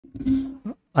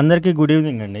అందరికీ good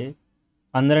evening అండి.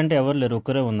 అందరంటే ఎవరు లేరు.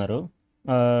 ఒక్కరే ఉన్నారు.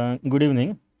 Good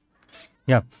evening.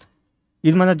 యాహ్!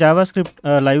 ఇది మన జావాస్క్రిప్ట్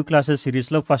లైవ్ క్లాసెస్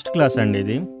సిరీస్‌లో ఫస్ట్ క్లాస్ అండి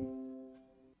ఇది.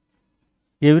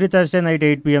 ఎవ్రీ థర్స్‌డే నైట్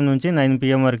 8 పీఎం నుంచి 9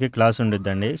 పీఎం వరకి క్లాస్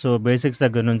ఉండిద్దండి. సో, బేసిక్స్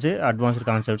దగ్గర నుంచి అడ్వాన్స్డ్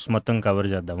కాన్సెప్ట్స్ మొత్తం కవర్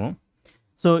చేద్దాము.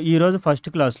 సో, ఈరోజు ఫస్ట్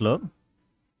క్లాస్‌లో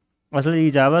అసలు ఈ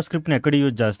జావాస్క్రిప్ట్‌ని ఎక్కడ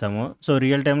యూజ్ చేస్తాము, సో,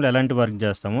 రియల్ టైమ్‌లో ఎలాంటి వర్క్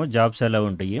చేస్తాము, జాబ్స్ ఎలా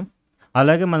ఉంటాయి,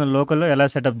 అలాగే మన లోకల్‌లో ఎలా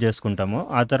సెటప్ చేసుకుంటాము,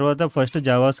 ఆ తర్వాత ఫస్ట్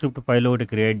జావాస్క్రిప్ట్ ఫైల్ ఒకటి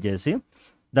క్రియేట్ చేసి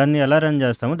దాన్ని ఎలా రన్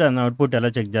చేస్తాము, దాని అవుట్‌పుట్ ఎలా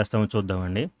చెక్ చేస్తామో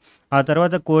చూద్దామండి. ఆ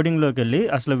తర్వాత కోడింగ్‌లోకెళ్ళి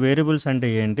అసలు వేరియబుల్స్ అంటే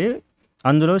ఏంటి,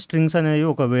 అందులో స్ట్రింగ్స్ అనేవి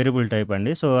ఒక వేరియబుల్ టైప్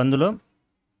అండి. సో, అందులో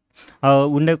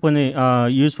ఉండే కొన్ని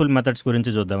యూజ్‌ఫుల్ మెథడ్స్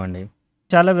గురించి చూద్దామండి.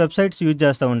 చాలా వెబ్‌సైట్స్ యూజ్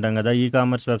చేస్తూ ఉంటాం కదా!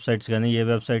 కామర్స్ వెబ్‌సైట్స్ గానీ, ఏ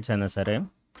వెబ్‌సైట్స్ అయినా సరే.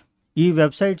 ఈ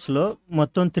వెబ్‌సైట్స్‌లో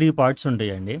మొత్తం 3 పార్ట్స్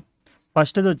ఉంటాయండి.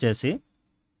 ఫస్ట్‌దొచ్చేసి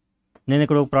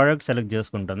నేనిక్కడ ఒక ప్రోడక్ట్ సెలెక్ట్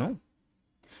చేసుకుంటాను.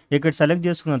 ఇక్కడ సెలెక్ట్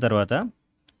చేసుకున్న తర్వాత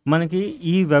మనకి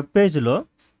ఈ వెబ్ పేజ్‌లో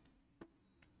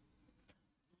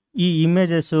ఈ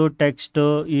ఇమేజెస్, టెక్స్ట్,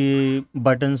 ఈ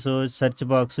బటన్స్, సెర్చ్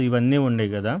బాక్స్ ఇవన్నీ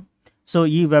ఉండేయి గదా! సో,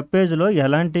 ఈ వెబ్ పేజ్‌లో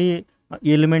ఎలాంటి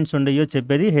ఎలిమెంట్స్ ఉండయో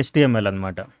చెప్పేది హెచ్‌టీఎంఎల్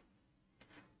అనమాట.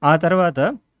 ఆ తర్వాత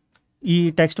ఈ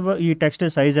టెక్స్ట్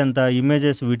సైజ్ ఎంత,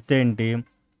 ఇమేజెస్ విడ్త్ ఏంటి,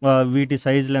 వీటి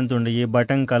సైజులు ఎంత ఉండయి,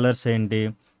 బటన్ కలర్స్ ఏంటి,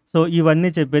 సో, ఇవన్నీ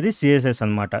చెప్పేది సీఎస్ఎస్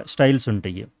అనమాట. స్టైల్స్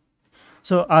ఉంటాయి.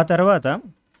 సో, ఆ తర్వాత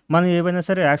మనం ఏవైనా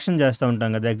సరే యాక్షన్ చేస్తూ ఉంటాం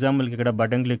కదా! ఎగ్జాంపుల్‌కి ఇక్కడ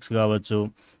బటన్ క్లిక్స్ కావచ్చు,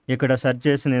 ఇక్కడ సెర్చ్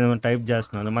చేసి నేను టైప్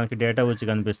చేస్తున్నాను. మనకి డేటా వచ్చి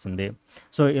కనిపిస్తుంది.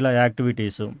 సో, ఇలా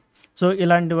యాక్టివిటీసు. సో,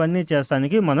 ఇలాంటివన్నీ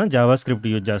చేస్తానికి మనం జావాస్క్రిప్ట్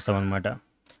యూజ్ చేస్తామనమాట.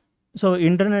 సో,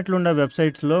 ఇంటర్నెట్‌లో ఉన్న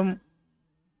వెబ్‌సైట్స్‌లో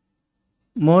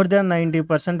మోర్ దాన్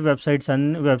 90%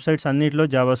 వెబ్‌సైట్స్ అన్నిట్లో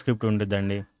జావాస్క్రిప్ట్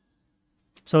ఉండిద్దండి.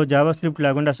 సో, జావాస్క్రిప్ట్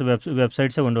లేకుండా అసలు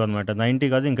వెబ్‌సైట్సే ఉండవనమాట. 90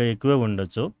 కాదు ఇంకా ఎక్కువే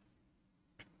ఉండొచ్చు.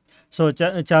 సో,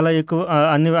 చాలా ఎక్కువ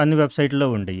అన్ని వెబ్‌సైట్‌లో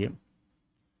ఉండయి.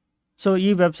 సో,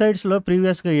 ఈ వెబ్‌సైట్స్‌లో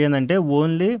ప్రీవియస్‌గా ఏందంటే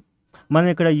ఓన్లీ మనం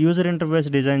ఇక్కడ యూజర్ ఇంటర్ఫేస్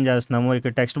డిజైన్ చేస్తున్నాము.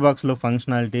 ఇక్కడ టెక్స్ట్ బాక్స్‌లో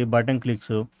ఫంక్షనాలిటీ, బటన్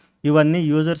క్లిక్స్ ఇవన్నీ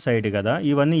యూజర్ సైడ్ కదా!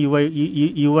 ఇవన్నీ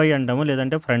యూఐ అంటాము,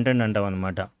 లేదంటే ఫ్రంట్ ఎండ్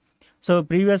అంటామనమాట. సో,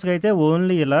 ప్రీవియస్‌గా అయితే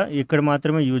ఓన్లీ ఇలా ఇక్కడ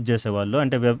మాత్రమే యూజ్ చేసేవాళ్ళు.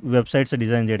 అంటే వెబ్‌సైట్స్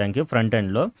డిజైన్ చేయడానికి ఫ్రంట్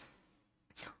ఎండ్‌లో.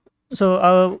 So,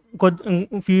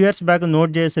 few years back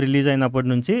నోడ్.జేఎస్ release అయినప్పటి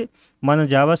నుంచి మనం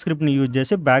జావాస్క్రిప్ట్‌ని యూజ్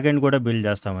చేసి బ్యాక్ ఎండ్ కూడా బిల్డ్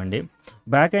చేస్తామండి.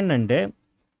 బ్యాక్ ఎండ్ అంటే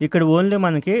ఇక్కడ ఓన్లీ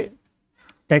మనకి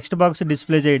టెక్స్ట్ బాక్స్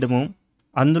డిస్‌ప్లే చేయడము,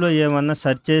 అందులో ఏమన్నా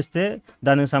సెర్చ్ చేస్తే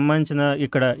దానికి సంబంధించిన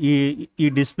ఇక్కడ ఈ ఈ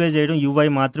డిస్‌ప్లే చేయడం యూఐ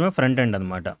మాత్రమే ఫ్రంట్ ఎండ్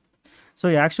అనమాట. సో,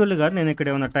 యాక్చువల్‌గా నేను ఇక్కడ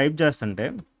ఏమన్నా టైప్ చేస్తుంటే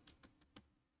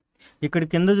ఇక్కడ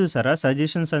కింద చూసారా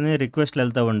సజెషన్స్ అని రిక్వెస్ట్‌లు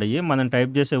వెళ్తా ఉండయి. మనం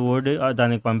టైప్ చేసే వర్డ్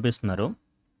దానికి పంపిస్తున్నారు.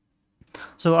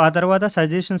 సో, ఆ తర్వాత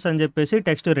సజెషన్స్ అని చెప్పేసి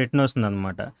టెక్స్ట్ రిటర్న్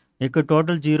వస్తుందనమాట. ఇక్కడ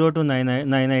టోటల్ 0-9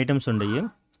 ఐటెమ్స్ ఉండయి.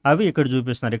 అవి ఇక్కడ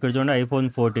చూపిస్తున్నారు. ఇక్కడ చూడండి ఐఫోన్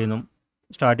 14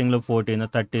 స్టార్టింగ్‌లో 14,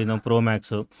 13 ప్రో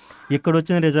మ్యాక్స్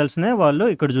ఇక్కడొచ్చిన రిజల్ట్స్‌నే వాళ్ళు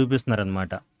ఇక్కడ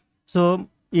చూపిస్తున్నారనమాట. సో,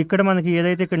 ఇక్కడ మనకి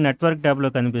ఏదైతే ఇక్కడ నెట్వర్క్ ట్యాబ్‌లో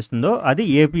కనిపిస్తుందో అది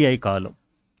ఏపీఐ కాల్.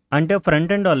 అంటే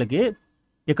ఫ్రంట్ ఎండ్ వాళ్ళకి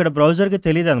ఇక్కడ బ్రౌజర్‌కి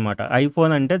తెలీదనమాట.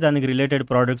 ఐఫోన్ అంటే దానికి రిలేటెడ్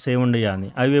ప్రొడక్ట్స్ ఏముండయా అని.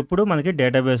 అవి ఎప్పుడు మనకి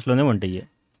డేటాబేస్‌లోనే ఉంటాయి.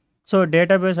 సో,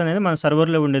 డేటాబేస్ అనేది మన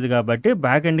సర్వర్‌లో ఉండేది కాబట్టి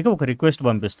బ్యాక్ ఎండ్‌కి ఒక రిక్వెస్ట్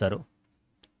పంపిస్తారు.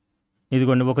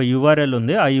 ఇదిగోండి ఒక యూఆర్ఎల్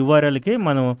ఉంది. ఆ యూఆర్ఎల్‌కి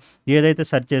మనం ఏదైతే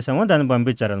సెర్చ్ చేసామో దాన్ని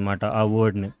పంపించారనమాట ఆ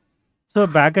వర్డ్‌ని. సో,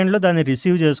 బ్యాక్ ఎండ్‌లో దాన్ని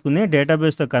రిసీవ్ చేసుకొని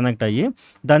డేటాబేస్‌తో కనెక్ట్ అయ్యి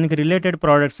దానికి రిలేటెడ్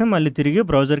ప్రొడక్ట్స్‌ని మళ్ళీ తిరిగి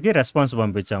బ్రౌజర్‌కి రెస్పాన్స్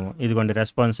పంపించాము. ఇదిగోండి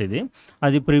రెస్పాన్స్ ఇది.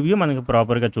 అది ప్రివ్యూ మనకి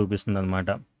ప్రాపర్‌గా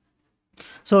చూపిస్తుందనమాట.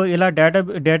 సో, ఇలా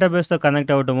డేటాబేస్‌తో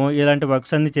కనెక్ట్ అవ్వటము, ఇలాంటి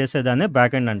వర్క్స్ అన్నీ చేసేదాన్నే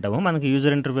బ్యాక్ ఎండ్ అంటాము. మనకి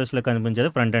యూజర్ ఇంటర్ఫేస్‌లో కనిపించేది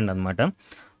ఫ్రంట్ ఎండ్ అనమాట.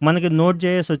 మనకి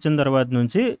నోడ్.జేఎస్ వచ్చిన తర్వాత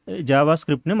నుంచి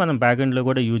జావాస్క్రిప్ట్‌ని మనం బ్యాక్ ఎండ్‌లో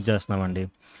కూడా యూజ్ చేస్తున్నామండి.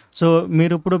 సో,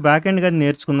 మీరిప్పుడు బ్యాక్ ఎండ్ గాని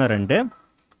నేర్చుకున్నారంటే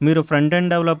మీరు ఫ్రంట్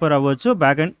ఎండ్ డెవలపర్ అవ్వచ్చు.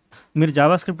 మీరు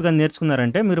జావాస్క్రిప్ట్ గాని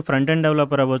నేర్చుకున్నారంటే మీరు ఫ్రంట్ ఎండ్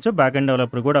డెవలపర్ అవ్వచ్చు. బ్యాక్ ఎండ్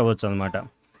డెవలపర్ కూడా అవ్వచ్చనమాట.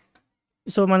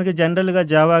 సో, మనకి జనరల్‌గా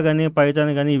జావా గాని,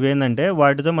 పైథాన్ గాని ఇవేందంటే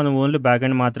వాటితో మనం ఓన్లీ బ్యాక్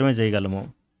ఎండ్ మాత్రమే చేయగలము.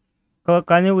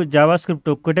 కానీ జావాస్క్రిప్ట్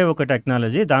ఒక్కటే ఒక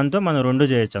టెక్నాలజీ. దాంతో మనం 2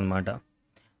 చేయొచ్చనమాట.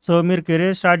 సో, మీరు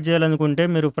కెరీర్ స్టార్ట్ చేయాలనుకుంటే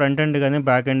మీరు ఫ్రంట్ ఎండ్ గాని,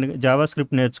 బ్యాక్ ఎండ్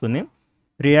జావాస్క్రిప్ట్ నేర్చుకొని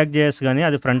రియాక్ట్ జేఎస్ గాని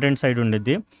అది ఫ్రంట్ ఎండ్ సైడ్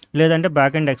ఉండిద్ది. లేదంటే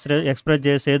బ్యాక్ ఎండ్ ఎక్స్‌ప్రెస్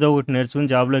జేఎస్ ఏదో ఒకటి నేర్చుకొని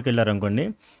జాబ్‌లోకెళ్లారనుకోండి.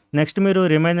 నెక్స్ట్ మీరు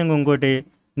రిమైనింగ్ ఇంకోటి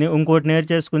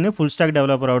నేర్చేసుకొని ఫుల్ స్టాక్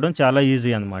డెవలపర్ అవ్వడం చాలా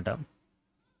ఈజీ అనమాట.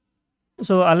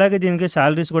 సో, అలాగే దీనికి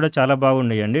సాలరీస్ కూడా చాలా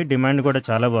బాగున్నాయండి. డిమాండ్ కూడా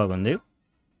చాలా బాగుంది.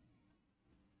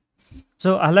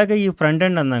 సో, అలాగే ఈ ఫ్రంట్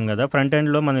ఎండ్ అన్నాం గదా! ఫ్రంట్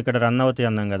ఎండ్‌లో మనం ఇక్కడ రన్ అవుతాయి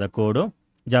అన్నాం గదా! కోడు.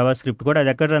 జావాస్క్రిప్ట్ కూడా అది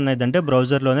ఎక్కడ రన్ అయిద్దంటే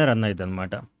బ్రౌజర్‌లోనే రన్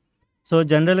అయిద్దనమాట. సో,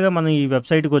 జనరల్‌గా మనం ఈ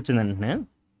వెబ్‌సైట్‌కి వచ్చిన వెంటనే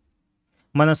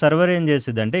మన సర్వర్ ఏం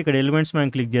చేసిద్దంటే ఇక్కడ ఎలిమెంట్స్ మనం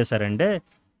క్లిక్ చేశారంటే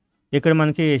ఇక్కడ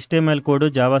మనకి HTML code,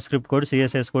 JavaScript code,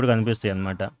 CSS code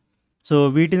కనిపిస్తాయన్నమాట. So,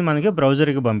 వీటిని మనకి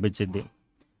బ్రౌజర్‌కి పంపించిద్ది.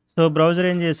 సో, బ్రౌజర్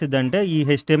ఏం చేసిద్దంటే ఈ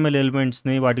హెచ్టీఎంఎల్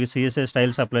ఎలిమెంట్స్‌ని వాటికి సీఎస్ఎస్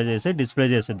స్టైల్స్ అప్లై చేసి డిస్‌ప్లే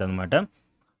చేసిద్దనమాట.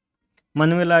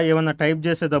 మనం ఇలా ఏమన్నా టైప్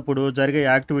చేసేటప్పుడు జరిగే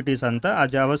యాక్టివిటీస్ అంతా ఆ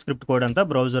జావాస్క్రిప్ట్ కోడ్ అంతా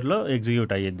బ్రౌజర్‌లో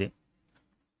ఎగ్జిక్యూట్ అయ్యిద్ది.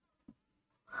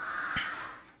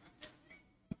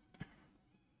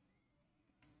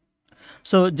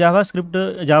 సో,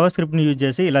 జావాస్క్రిప్ట్‌ని యూజ్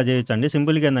చేసి ఇలా చేయొచ్చండి.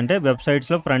 సింపుల్‌గా ఏందంటే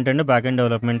వెబ్‌సైట్స్‌లో ఫ్రంట్ ఎండ్, బ్యాక్ ఎండ్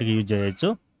డెవలప్‌మెంట్‌కి యూజ్ చేయొచ్చు.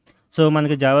 సో,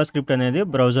 మనకి జావాస్క్రిప్ట్ అనేది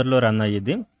బ్రౌజర్‌లో రన్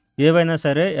అయ్యిద్ది. ఏవైనా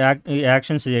సరే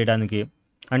యాక్షన్స్ చేయడానికి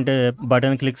అంటే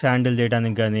బటన్ క్లిక్స్ హ్యాండిల్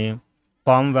చేయడానికి గానీ,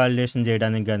 ఫార్మ్ వాలిడేషన్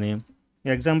చేయడానికి గానీ,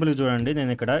 ఎగ్జాంపుల్‌కి చూడండి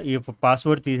నేనిక్కడ ఈ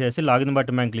పాస్వర్డ్ తీసేసి లాగిన్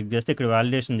బటన్ మీద క్లిక్ చేస్తే ఇక్కడ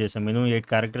వాలిడేషన్ చేశాం. మినిమమ్ 8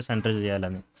 క్యారెక్టర్స్ ఎంటర్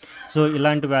చేయాలని. సో,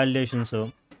 ఇలాంటి వాలిడేషన్స్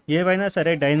ఏవైనా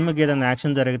సరే డైనమిక్ ఏదైనా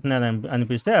యాక్షన్ జరుగుతుంది అని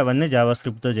అనిపిస్తే అవన్నీ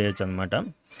జావాస్క్రిప్ట్‌తో చేయొచ్చనమాట.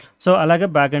 సో, అలాగే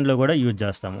బ్యాక్ ఎండ్‌లో కూడా యూజ్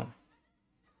చేస్తాము.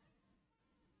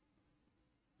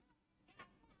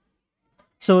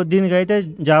 సో, దీనికైతే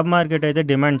జాబ్ మార్కెట్ అయితే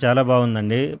డిమాండ్ చాలా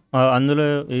బాగుందండి. అందులో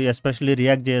ఎస్పెషల్లీ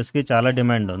రియాక్ట్ జేఎస్‌కి చాలా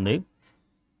డిమాండ్ ఉంది.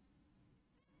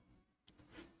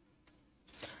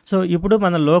 సో, ఇప్పుడు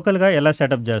మనం లోకల్‌గా ఎలా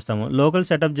సెటప్ జేస్తాము? లోకల్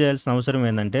సెటప్ జేయాల్సిన అవసరం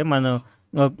ఏందంటే, మనం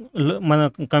మన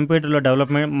కంప్యూటర్‌లో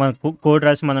డెవలప్‌మెంట్ మన కోడ్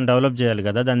రాసి మనం డెవలప్ జేయాలి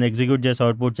గదా! దాన్ని ఎగ్జిక్యూట్ చేసి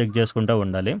అవుట్‌పుట్ చెక్ చేసుకుంటూ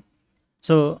ఉండాలి.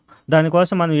 సో,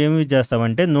 దానికోసం మనం ఏమి యూజ్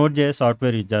చేస్తామంటే, నోడ్ జేఎస్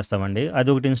సాఫ్ట్‌వేర్ యూజ్ చేస్తామండి.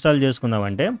 అదొకటి ఇన్‌స్టాల్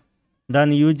చేసుకున్నామంటే,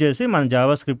 దాన్ని యూజ్ చేసి మన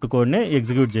జావాస్క్రిప్ట్ కోడ్‌ని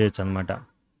execute చేయొచ్చనమాట.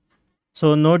 So,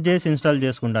 node JS install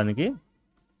చేసుకుంటానికి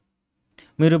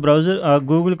మీరు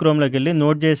గూగుల్ క్రోమ్‌లోకెళ్ళి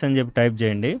నోడ్ జేఎస్ అని చెప్పి టైప్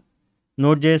చేయండి.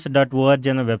 node.js.org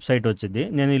అనే వెబ్‌సైట్ వచ్చిద్ది.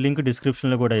 నేను ఈ లింక్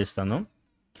డిస్క్రిప్షన్‌లో కూడా ఇస్తాను.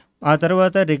 ఆ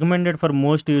తర్వాత రికమెండెడ్ ఫర్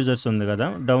మోస్ట్ యూజర్స్ ఉంది కదా!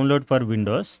 Download for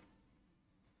Windows.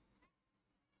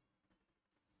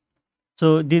 సో,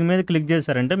 దీని మీద క్లిక్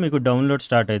చేశారంటే మీకు డౌన్‌లోడ్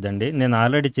స్టార్ట్ అయిద్దండి. నేను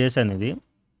ఆల్రెడీ చేశానిది.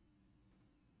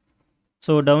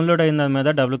 సో, డౌన్‌లోడ్ అయిన దాని మీద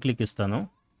డబుల్ క్లిక్ ఇస్తాను.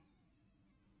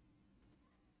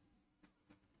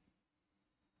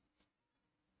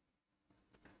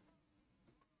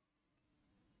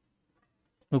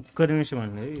 ఒక్క నిమిషం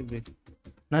అండి.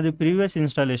 నాది ప్రీవియస్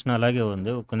ఇన్‌స్టాలేషన్ అలాగే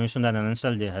ఉంది. ఒక్క నిమిషం దాన్ని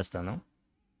అన్‌ఇన్‌స్టాల్ చేసేస్తాను.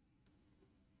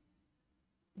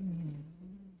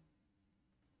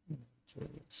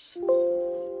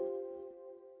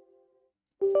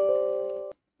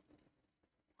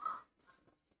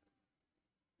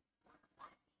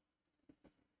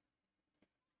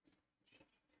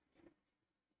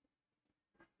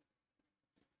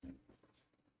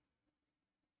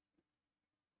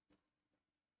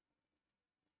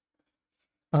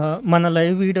 మన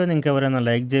లైవ్ వీడియోని ఇంకెవరైనా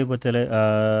లైక్ చేయకపోతే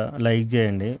లైక్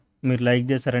చేయండి. మీరు లైక్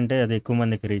చేశారంటే అది ఎక్కువ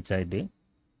మందికి రీచ్ అయిద్ది.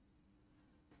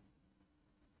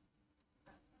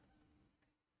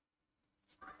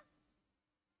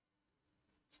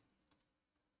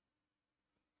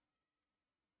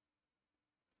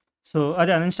 సో,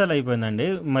 అది అన్‌ఇన్‌స్టాల్ అయిపోయిందండి.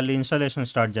 మళ్ళీ ఇన్‌స్టాలేషన్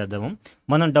స్టార్ట్ చేద్దాము.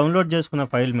 మనం డౌన్‌లోడ్ చేసుకున్న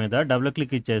ఫైల్ మీద డబుల్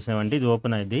క్లిక్ ఇచ్చేసామంటే ఇది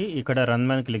ఓపెన్ అయిద్ది. ఇక్కడ రన్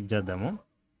మీద క్లిక్ చేద్దాము.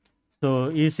 సో,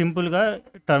 ఈ సింపుల్‌గా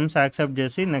టర్మ్స్ యాక్సెప్ట్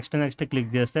చేసి నెక్స్ట్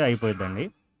క్లిక్ చేస్తే అయిపోయిద్దండి.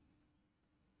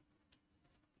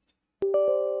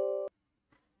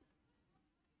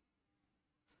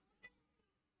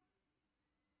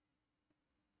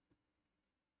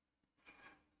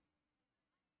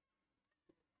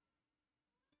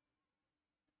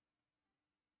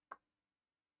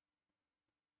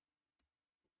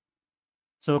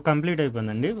 సో, కంప్లీట్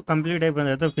అయిపోయిందండి. కంప్లీట్ అయిపోయిన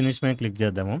తర్వాత ఫినిష్ మీద క్లిక్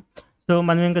చేద్దాము. సో,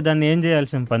 మనం ఇంక దాన్ని ఏం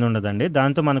చేయాల్సిన పని ఉండదండి.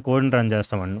 దాంతో మన కోడ్‌ని రన్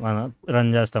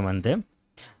చేస్తాం అంతే.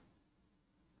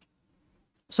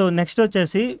 సో, నెక్స్ట్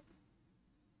వచ్చేసి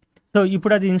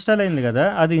ఇప్పుడు అది ఇన్‌స్టాల్ అయింది గదా!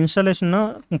 అది ఇన్‌స్టాలేషన్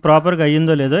ప్రాపర్‌గా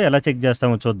అయ్యిందో లేదో ఎలా చెక్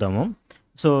చేస్తామో చూద్దాము.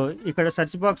 సో, ఇక్కడ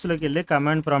సెర్చ్ బాక్స్‌లోకెళ్ళి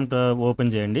కమాండ్ ప్రాంప్ట్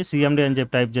ఓపెన్ చేయండి. సీఎండీ అని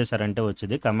చెప్పి టైప్ చేశారంటే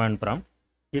వచ్చిద్ది కమాండ్ ప్రాంప్ట్.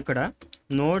 ఇక్కడ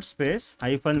నోడ్ స్పేస్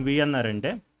 -v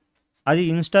అన్నారంటే అది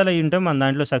ఇన్‌స్టాల్ అయ్యుంటే మన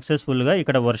దాంట్లో సక్సెస్‌ఫుల్‌గా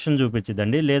ఇక్కడ వెర్షన్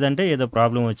చూపిచ్చిద్దండి. లేదంటే ఏదో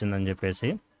ప్రాబ్లమ్ వచ్చిందని చెప్పేసి.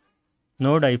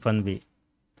 Node -v.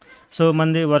 సో,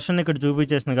 మనది వెర్షన్ ఇక్కడ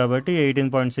చూపించేసింది కాబట్టి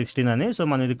 18.16 అని. సో,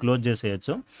 మనం ఇది క్లోజ్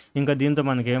చేసేయొచ్చు. ఇంకా దీంతో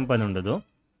మనకేం పని ఉండదు.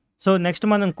 సో, నెక్స్ట్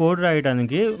మనం కోడ్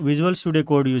రాయడానికి విజువల్ స్టూడియో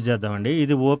కోడ్ యూజ్ చేద్దామండి.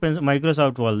 ఇది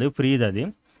మైక్రోసాఫ్ట్ వాళ్ళది ఫ్రీదది.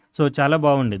 సో, చాలా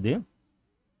బాగుండిద్ది.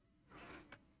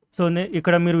 సో,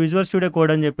 ఇక్కడ మీరు విజువల్ స్టూడియో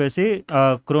కోడ్ అని చెప్పేసి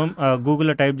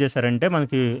గూగుల్‌లో టైప్ చేశారంటే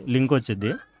మనకి లింక్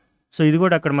వచ్చిద్ది. సో, ఇది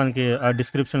కూడా అక్కడ మనకి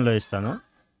డిస్క్రిప్షన్‌లో ఇస్తాను.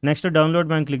 నెక్స్ట్ డౌన్‌లోడ్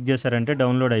మీద క్లిక్ చేశారంటే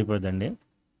డౌన్‌లోడ్ అయిపోద్దండి.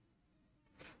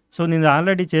 సో, నేను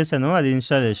ఆల్రెడీ చేశాను అది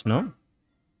ఇన్‌స్టాలేషను.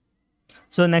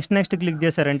 సో, నెక్స్ట్ క్లిక్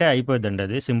చేశారంటే అయిపోద్దండి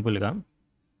అది సింపుల్‌గా.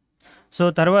 సో,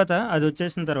 తర్వాత అది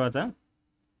వచ్చేసిన తర్వాత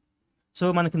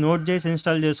మనకి నోట్ జేఎస్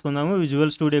ఇన్‌స్టాల్ చేసుకున్నాము.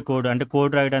 విజువల్ స్టూడియో కోడ్ అంటే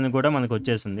కోడ్ రాయడానికి కూడా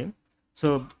మనకొచ్చేసింది. సో,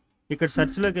 ఇక్కడ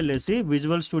సెర్చ్‌లోకెళ్ళేసి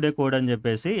విజువల్ స్టూడియో కోడ్ అని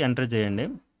చెప్పేసి ఎంటర్ చేయండి.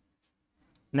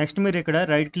 నెక్స్ట్ మీరు ఇక్కడ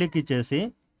రైట్ క్లిక్ ఇచ్చేసి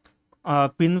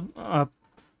పిన్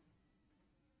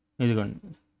ఇదిగోండి.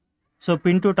 So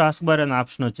pin to task bar అనే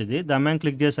ఆప్షన్ వచ్చింది. దాని మీద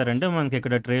క్లిక్ చేశారంటే మనకి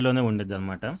ఇక్కడ ట్రేలోనే ఉండిద్ది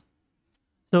అనమాట.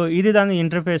 సో ఇది దాని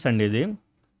ఇంటర్ఫేస్ అండి ఇది.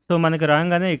 సో మనకి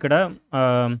రాగానే ఇక్కడ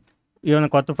ఏమైనా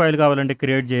కొత్త ఫైల్ కావాలంటే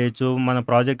క్రియేట్ చేయొచ్చు, మన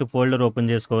ప్రాజెక్ట్ ఫోల్డర్ ఓపెన్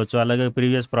చేసుకోవచ్చు, అలాగే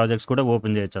ప్రీవియస్ ప్రాజెక్ట్స్ కూడా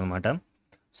ఓపెన్ చేయొచ్చు అనమాట.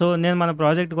 సో నేను మన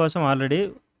ప్రాజెక్ట్ కోసం ఆల్రెడీ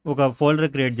ఒక ఫోల్డర్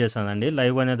క్రియేట్ చేశానండి,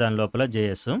 లైవ్ అనే దాని లోపల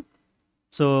జేఎస్.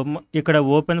 సో ఇక్కడ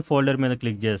ఓపెన్ ఫోల్డర్ మీద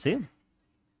క్లిక్ చేసి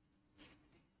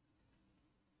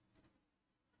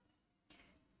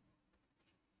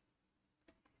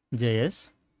జేఎస్,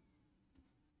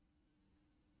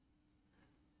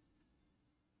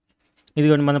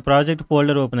 ఇదిగోండి మన ప్రాజెక్ట్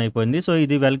ఫోల్డర్ ఓపెన్ అయిపోయింది. సో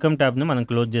ఇది వెల్కమ్ ట్యాబ్ని మనం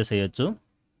క్లోజ్ చేసేయచ్చు.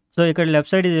 సో ఇక్కడ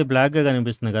లెఫ్ట్ సైడ్ ఇది బ్లాక్గా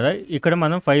కనిపిస్తుంది కదా, ఇక్కడ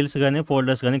మనం ఫైల్స్ కానీ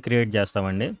ఫోల్డర్స్ కానీ క్రియేట్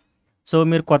చేస్తామండి. సో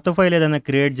మీరు కొత్త ఫైల్ ఏదైనా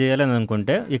క్రియేట్ చేయాలని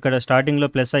అనుకుంటే ఇక్కడ స్టార్టింగ్లో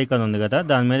ప్లస్ ఐకాన్ ఉంది కదా,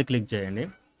 దాని మీద క్లిక్ చేయండి,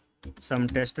 సమ్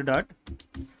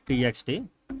test.txt.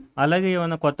 అలాగే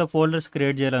ఏమైనా కొత్త ఫోల్డర్స్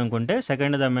క్రియేట్ చేయాలనుకుంటే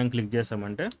సెకండ్ దాని మీద క్లిక్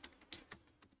చేసామంటే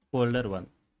ఫోల్డర్ 1.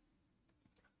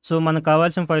 సో మనకు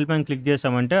కావాల్సిన ఫైల్ పైన క్లిక్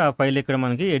చేసామంటే ఆ ఫైల్ ఇక్కడ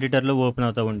మనకి ఎడిటర్లో ఓపెన్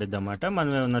అవుతూ ఉంటుంది అన్నమాట.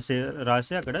 మనం ఏమన్నా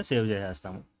రాసి అక్కడ సేవ్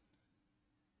చేసేస్తాము.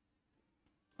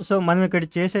 సో మనం ఇక్కడ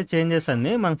చేసే చేంజెస్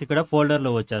అన్నీ మనకి ఇక్కడ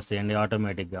ఫోల్డర్లో వచ్చేస్తాయండి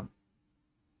ఆటోమేటిక్గా,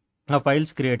 ఆ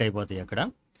ఫైల్స్ క్రియేట్ అయిపోతాయి అక్కడ.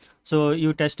 సో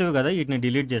ఇవి టెస్ట్ కదా, వీటిని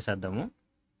డిలీట్ చేసేద్దాము.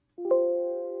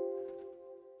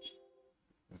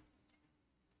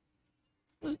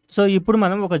 సో ఇప్పుడు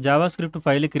మనం ఒక జావాస్క్రిప్ట్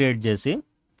ఫైల్ క్రియేట్ చేసి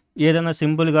ఏదైనా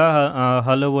సింపుల్గా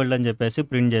హలో వరల్డ్ అని చెప్పేసి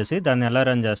ప్రింట్ చేసి దాన్ని ఎలా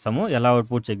రన్ చేస్తామో, ఎలా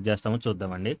అవుట్పుట్ చెక్ చేస్తామో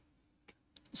చూద్దామండి.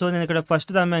 సో నేను ఇక్కడ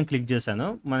ఫస్ట్ దాని మీద క్లిక్ చేశాను,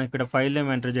 మనకి ఇక్కడ ఫైల్ నేమ్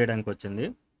ఎంటర్ చేయడానికి వచ్చింది.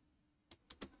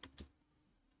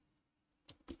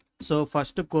 సో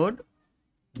ఫస్ట్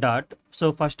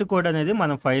కోడ్ అనేది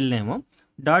మన ఫైల్ నేము,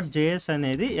 .js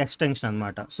అనేది ఎక్స్టెన్షన్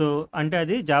అనమాట. సో అంటే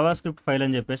అది జావాస్క్రిప్ట్ ఫైల్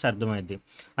అని చెప్పేసి అర్థమైంది.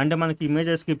 అంటే మనకి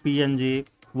ఇమేజెస్కి PNG,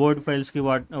 వర్డ్ ఫైల్స్కి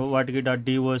వాటికి .doc,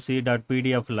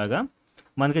 .pdf లాగా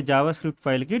మనకి జావాస్క్రిప్ట్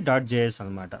ఫైల్కి .js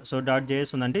అనమాట. సో .js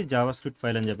ఉందంటే జావాస్క్రిప్ట్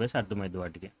ఫైల్ అని చెప్పేసి అర్థమైంది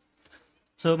వాటికి.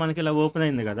 సో మనకి ఇలా ఓపెన్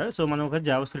అయింది కదా, సో మనం ఒక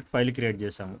జావాస్క్రిప్ట్ ఫైల్ క్రియేట్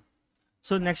చేసాము.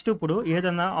 సో నెక్స్ట్ ఇప్పుడు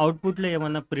ఏదైనా అవుట్పుట్లో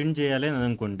ఏమన్నా ప్రింట్ చేయాలి అని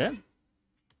అనుకుంటే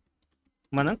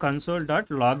మనం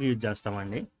console.log యూజ్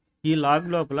చేస్తామండి. ఈ లాగ్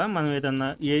లోపల మనం ఏదన్నా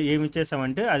ఏమి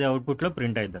ఇచ్చేసామంటే అది అవుట్పుట్లో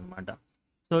ప్రింట్ అయింది అనమాట.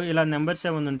 సో ఇలా నెంబర్స్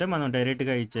ఏమైనా ఉంటే మనం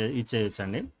డైరెక్ట్గా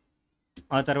ఇచ్చేయచ్చండి.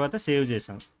 ఆ తర్వాత సేవ్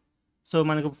చేసాం. సో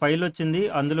మనకు ఫైల్ వచ్చింది,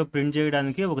 అందులో ప్రింట్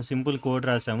చేయడానికి ఒక సింపుల్ కోడ్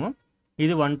రాసాము.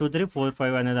 ఇది 1 2 3 4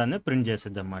 5 అనే దాన్ని ప్రింట్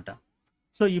చేసేది అనమాట.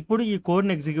 సో ఇప్పుడు ఈ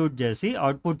కోడ్ని ఎగ్జిక్యూట్ చేసి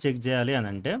అవుట్పుట్ చెక్ చేయాలి అని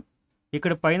అంటే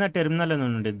ఇక్కడ పైన టెర్మినల్ అని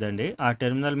ఉండిద్దండి, ఆ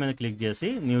టెర్మినల్ మీద క్లిక్ చేసి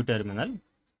న్యూ టెర్మినల్.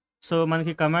 సో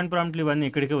మనకి కమాండ్ ప్రాంప్ట్లు ఇవన్నీ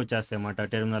ఇక్కడికే వచ్చేస్తాయి అన్నమాట.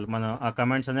 టెర్మినల్ మనం ఆ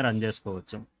కమాండ్స్ అన్ని రన్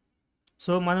చేసుకోవచ్చు.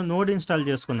 సో మనం నోడ్ ఇన్స్టాల్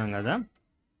చేసుకున్నాం కదా,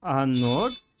 ఆ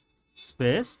నోడ్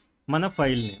స్పేస్ మన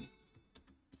file name,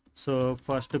 so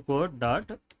first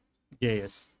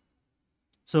code.js.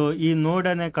 So ఈ నోడ్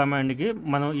అనే కమాండ్కి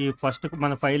మనం ఈ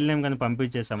మన ఫైల్ నేమ్ కానీ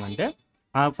పంపించేసామంటే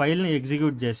ఆ ఫైల్ని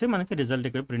ఎగ్జిక్యూట్ చేసి మనకి రిజల్ట్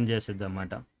ఇక్కడ ప్రింట్ చేసిద్ది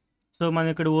అన్నమాట. సో మనం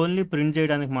ఇక్కడ ఓన్లీ ప్రింట్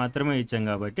చేయడానికి మాత్రమే ఇచ్చాం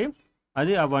కాబట్టి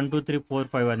అది ఆ 1 2 3 4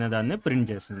 5 అనే దాన్ని ప్రింట్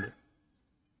చేసింది.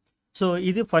 సో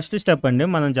ఇది ఫస్ట్ స్టెప్ అండి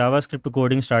మనం జావాస్క్రిప్ట్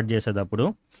కోడింగ్ స్టార్ట్ చేసేటప్పుడు.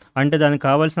 అంటే దానికి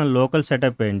కావాల్సిన లోకల్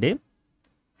సెటప్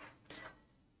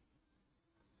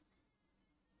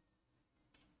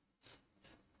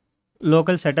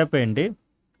ఏంటి,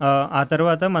 ఆ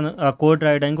తర్వాత మనం ఆ కోడ్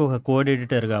రాయడానికి ఒక కోడ్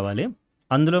ఎడిటర్ కావాలి.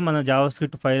 అందులో మన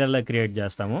జావాస్క్రిప్ట్ ఫైల్ ఎలా క్రియేట్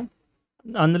చేస్తాము,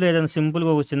 అందులో ఏదైనా సింపుల్గా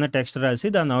ఒక చిన్న టెక్స్ట్ రాసి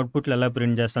దాని అవుట్పుట్లు ఎలా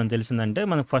ప్రింట్ చేస్తామని తెలిసిందంటే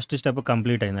మనకు first step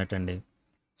complete అయినట్టండి.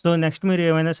 So next మీరు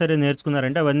ఏమైనా సరే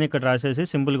నేర్చుకున్నారంటే అవన్నీ ఇక్కడ రాసేసి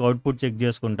సింపుల్గా అవుట్పుట్ చెక్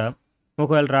చేసుకుంటా,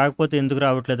 ఒకవేళ రాకపోతే ఎందుకు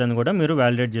రావట్లేదని కూడా మీరు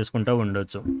వ్యాలిడేట్ చేసుకుంటూ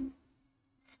ఉండొచ్చు.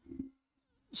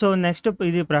 సో నెక్స్ట్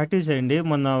ఇది ప్రాక్టీస్ చేయండి.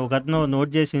 మొన్న ఒక అతను నోట్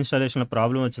చేసి ఇన్స్టాలేషన్లో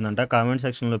ప్రాబ్లం వచ్చిందంట, కామెంట్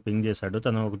సెక్షన్లో పింగ్ చేశాడు,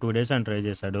 తను ఒక 2 days అని ట్రై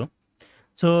చేశాడు.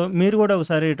 సో మీరు కూడా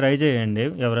ఒకసారి ట్రై చేయండి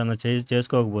ఎవరైనా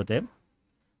చేసుకోకపోతే.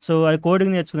 సో అది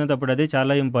కోడింగ్ నేర్చుకునేటప్పుడు అది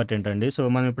చాలా ఇంపార్టెంట్ అండి. సో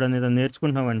మనం ఎప్పుడైనా ఏదైనా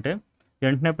నేర్చుకుంటున్నామంటే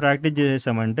వెంటనే ప్రాక్టీస్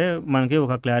చేసామంటే మనకి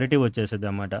ఒక క్లారిటీ వచ్చేస్తుంది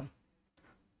అన్నమాట.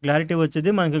 క్లారిటీ వచ్చేది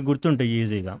మనకి గుర్తుంటాయి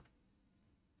ఈజీగా.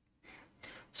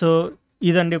 సో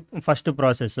ఇదండి ఫస్ట్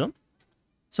ప్రాసెస్.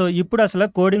 సో ఇప్పుడు అసలు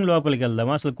కోడింగ్ లోపలికి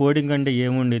వెళ్దాము. అసలు కోడింగ్ అంటే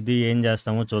ఏముండిద్ది, ఏం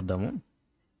చేస్తామో చూద్దాము.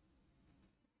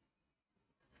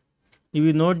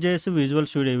 ఇవి నోట్ చేసి విజువల్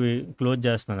స్టూడియో ఇవి క్లోజ్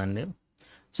చేస్తున్నానండి.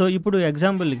 సో ఇప్పుడు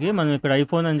ఎగ్జాంపుల్కి మనం ఇక్కడ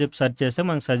ఐఫోన్ అని చెప్పి సెర్చ్ చేస్తే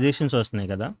మనకు సజెషన్స్ వస్తున్నాయి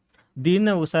కదా,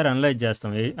 దీన్నే ఒకసారి అనలైజ్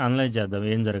చేద్దాం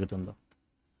ఏం జరుగుతుందో.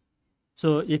 సో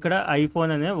ఇక్కడ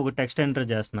ఐఫోన్ అనే ఒక టెక్స్ట్ ఎంటర్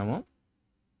చేస్తున్నాము.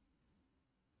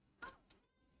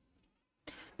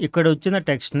 ఇక్కడ వచ్చిన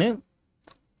టెక్స్ట్ని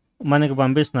మనకి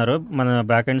పంపిస్తున్నారు మన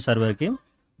బ్యాక్ ఎండ్ సర్వర్కి.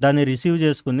 దాన్ని రిసీవ్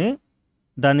చేసుకుని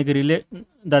దానికి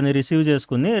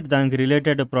దానికి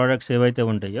రిలేటెడ్ ప్రోడక్ట్స్ ఏవైతే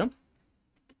ఉంటాయో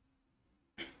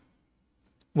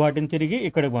వాటిని తిరిగి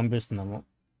ఇక్కడికి పంపిస్తున్నాము.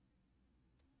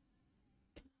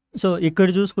 సో ఇక్కడ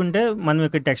చూసుకుంటే మనం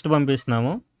ఇక్కడ టెక్స్ట్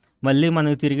పంపిస్తున్నాము, మళ్ళీ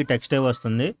మనకు తిరిగి టెక్స్టే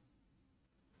వస్తుంది.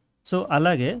 సో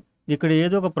అలాగే ఇక్కడ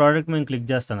ఏదో ఒక ప్రోడక్ట్ మేము క్లిక్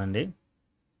చేస్తానండి.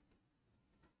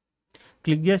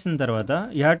 క్లిక్ చేసిన తర్వాత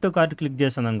యాడ్ టు కార్ట్ క్లిక్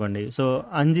చేశాను అనుకోండి. సో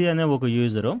అంజీ అనే ఒక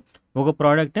యూజరు ఒక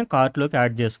ప్రోడక్ట్ని కార్ట్లోకి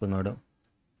యాడ్ చేసుకున్నాడు,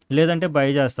 లేదంటే బై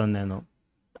చేస్తాను నేను.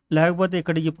 లేకపోతే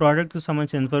ఇక్కడ ఈ ప్రోడక్ట్కి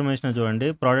సంబంధించిన ఇన్ఫర్మేషన్ చూడండి.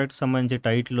 ప్రోడక్ట్కి సంబంధించి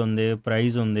టైటిల్ ఉంది,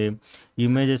 ప్రైస్ ఉంది,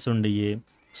 ఇమేజెస్ ఉండయి.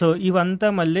 సో ఇవంతా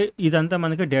మళ్ళీ ఇదంతా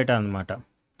మనకి డేటా అనమాట.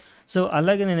 సో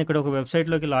అలాగే నేను ఇక్కడ ఒక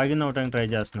వెబ్సైట్లోకి లాగిన్ అవ్వడానికి ట్రై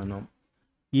చేస్తున్నాను.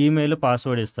 ఈమెయిల్,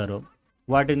 పాస్వర్డ్ ఇస్తారు,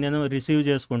 వాటిని నేను రిసీవ్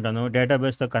చేసుకుంటాను,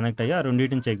 డేటాబేస్తో కనెక్ట్ అయ్యి ఆ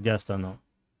రెండింటిని చెక్ చేస్తాను.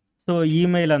 సో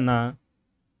ఈమెయిల్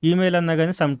అన్నా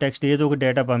కానీ సమ్ టెక్స్ట్ ఏదో ఒక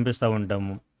డేటా పంపిస్తూ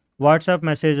ఉంటాము. వాట్సాప్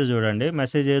మెసేజ్ చూడండి,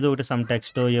 మెసేజ్ ఏదో ఒకటి సమ్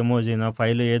టెక్స్ట్, ఎమోజీనా,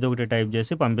 ఫైల్ ఏదో ఒకటి టైప్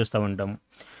చేసి పంపిస్తూ ఉంటాము.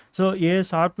 సో ఏ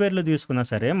సాఫ్ట్వేర్లో తీసుకున్నా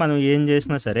సరే, మనం ఏం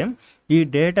చేసినా సరే, ఈ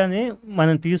డేటాని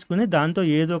మనం తీసుకుని దాంతో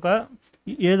ఏదో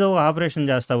ఒక ఆపరేషన్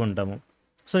చేస్తూ ఉంటాము.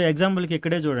 సో ఎగ్జాంపుల్కి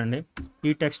ఇక్కడే చూడండి,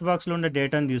 ఈ టెక్స్ట్ బాక్స్లో ఉండే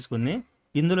డేటాని తీసుకుని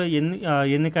ఇందులో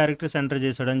ఎన్ని క్యారెక్టర్స్ ఎంటర్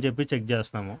చేశాడని చెప్పి చెక్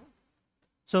చేస్తాము.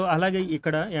 సో అలాగే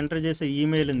ఇక్కడ ఎంటర్ చేసే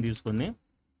ఈమెయిల్ని తీసుకుని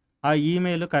ఆ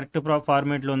ఈమెయిల్ కరెక్ట్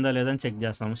ఫార్మేట్లో ఉందా లేదా అని చెక్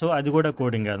చేస్తాం. సో అది కూడా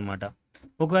కోడింగ్ అనమాట.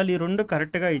 ఒకవేళ ఈ రెండు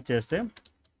కరెక్ట్గా ఇచ్చేస్తే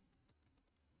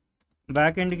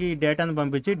బ్యాక్ ఎండ్కి ఈ డేటాను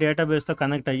పంపించి డేటాబేస్తో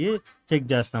కనెక్ట్ అయ్యి చెక్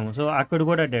చేస్తాము. సో అక్కడ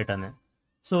కూడా డేటానే.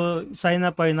 సో సైన్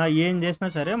అప్ అయినా ఏం చేసినా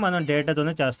సరే మనం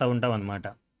డేటాతోనే చేస్తూ ఉంటాం అనమాట.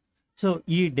 సో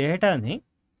ఈ డేటాని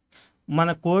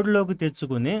మన కోడ్లోకి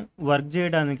తెచ్చుకుని వర్క్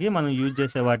చేయడానికి మనం యూజ్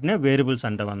చేసే వాటినే వేరియబుల్స్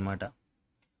అంటాం అనమాట.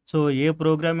 సో ఏ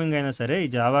ప్రోగ్రామింగ్ అయినా సరే, ఈ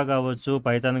జావా కావచ్చు,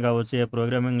 పైథాన్ కావచ్చు, ఏ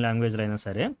ప్రోగ్రామింగ్ లాంగ్వేజ్లో అయినా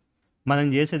సరే మనం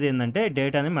చేసేది ఏంటంటే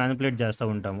డేటాని మ్యానిపులేట్ చేస్తూ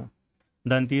ఉంటాము.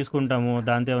 దాన్ని తీసుకుంటాము,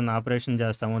 దాంతో ఏమైనా ఆపరేషన్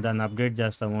చేస్తాము, దాన్ని అప్డేట్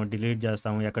చేస్తాము, డిలీట్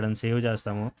చేస్తాము, ఎక్కడైనా సేవ్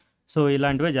చేస్తాము. సో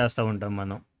ఇలాంటివే చేస్తూ ఉంటాం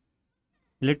మనం,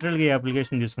 లిటరల్గా ఈ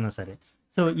అప్లికేషన్ తీసుకున్నా సరే.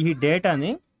 సో ఈ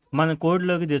డేటాని మన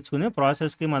కోడ్లోకి తెచ్చుకుని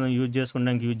ప్రాసెస్కి మనం యూజ్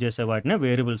చేసుకోవడానికి యూజ్ చేసే వాటినే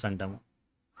వేరియబుల్స్ అంటాము.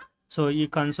 సో ఈ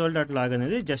కన్సోల్ డాట్ లాగ్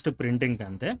అనేది జస్ట్ ప్రింటింగ్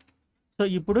అంతే. సో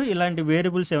ఇప్పుడు ఇలాంటి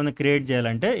వేరియబుల్స్ ఏమైనా క్రియేట్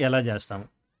చేయాలంటే ఎలా చేస్తాము?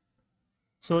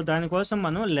 సో దానికోసం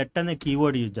మనం లెట్ అనే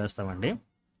కీవర్డ్ యూజ్ చేస్తామండి.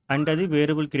 అంటే అది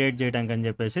వేరియబుల్ క్రియేట్ చేయడానికి అని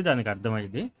చెప్పేసి దానికి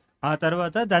అర్థమైంది. ఆ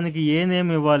తర్వాత దానికి ఏ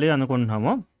నేమ్ ఇవ్వాలి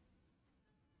అనుకుంటున్నామో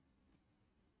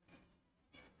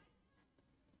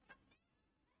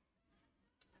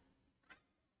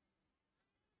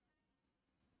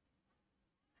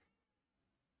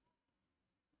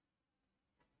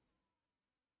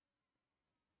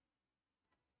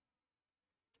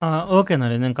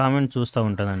ఓకేనండి, నేను కామెంట్ చూస్తూ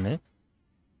ఉంటానండి.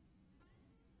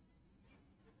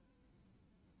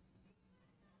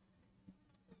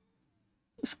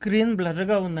 స్క్రీన్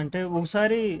బ్లర్గా ఉందంటే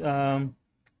ఒకసారి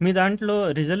మీ దాంట్లో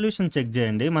రిజల్యూషన్ చెక్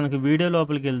చేయండి. మనకి వీడియో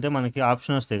లోపలికి వెళ్తే మనకి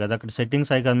ఆప్షన్ వస్తాయి కదా, అక్కడ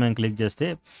సెట్టింగ్స్ ఐకాన్ మేము క్లిక్ చేస్తే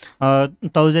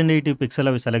 1080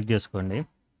 పిక్సెల్ అవి సెలెక్ట్ చేసుకోండి.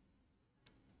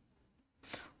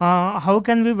 హౌ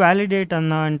కెన్ వి వ్యాలిడేట్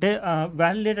అన్న అంటే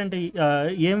వ్యాలిడేట్ అంటే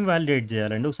ఏం వ్యాలిడేట్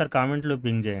చేయాలండి? ఒకసారి కామెంట్లో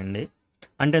పింగ్ చేయండి.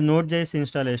 అంటే నోట్ చేసి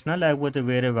ఇన్స్టాలేషనా లేకపోతే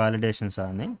వేరే వ్యాలిడేషన్సా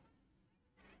అని.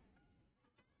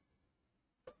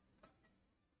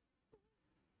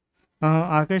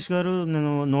 ఆకేష్ గారు,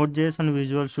 నేను నోట్ చేసి అని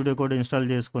విజువల్ స్టూడియో కోడ్ ఇన్స్టాల్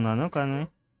చేసుకున్నాను, కానీ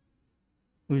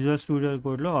విజువల్ స్టూడియో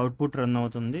కోడ్లో అవుట్పుట్ రన్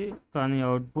అవుతుంది, కానీ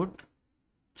అవుట్పుట్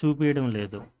చూపించడం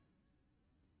లేదు.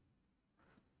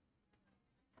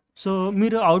 సో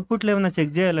మీరు అవుట్పుట్లు ఏమైనా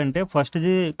చెక్ చేయాలంటే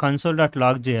ఫస్ట్ది కన్సోల్ డాట్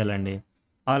లాగ్ చేయాలండి.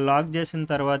 ఆ లాగ్ చేసిన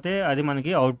తర్వాతే అది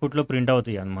మనకి అవుట్పుట్లో ప్రింట్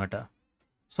అవుతాయి అన్నమాట.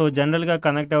 సో జనరల్గా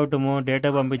కనెక్ట్ అవ్వటము, డేటా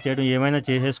పంపించేయడం ఏమైనా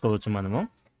చేసేసుకోవచ్చు మనము,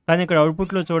 కానీ ఇక్కడ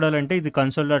అవుట్పుట్లో చూడాలంటే ఇది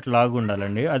కన్సోల్ డాట్ లాగ్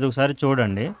ఉండాలండి. అది ఒకసారి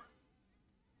చూడండి.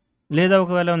 లేదా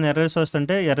ఒకవేళ ఏమైనా ఎర్రర్స్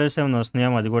వస్తుంటే ఎర్రర్స్ ఏమైనా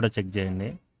వస్తున్నాయేమో అది కూడా చెక్ చేయండి.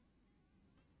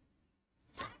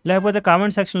 లేకపోతే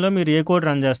కామెంట్ సెక్షన్లో మీరు ఏ కోడ్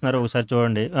రన్ చేస్తున్నారో ఒకసారి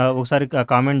చూడండి, ఒకసారి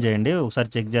కామెంట్ చేయండి,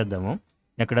 ఒకసారి చెక్ చేద్దాము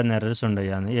ఎక్కడన్నా ఎర్రర్స్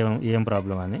ఉండయా అని, ఏం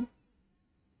ప్రాబ్లం అని.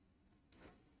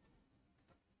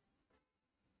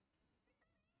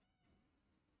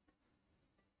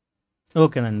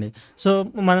 ఓకేనండి. సో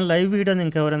మన లైవ్ వీడియోని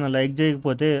ఇంకెవరైనా లైక్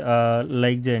చేయకపోతే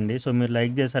లైక్ చేయండి. సో మీరు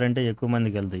లైక్ చేశారంటే ఎక్కువ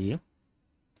మందికి వెళ్తాయి.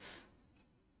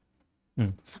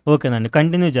 ఓకేనండి,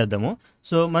 కంటిన్యూ చేద్దాము.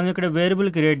 సో మనం ఇక్కడ వేరియబుల్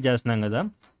క్రియేట్ చేస్తున్నాం కదా,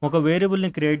 ఒక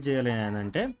వేరియబుల్ని క్రియేట్ చేయాలి అని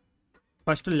అంటే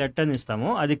ఫస్ట్ లెట్ అని ఇస్తాము,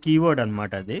 అది కీవర్డ్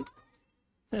అనమాట, అది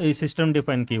ఈ సిస్టమ్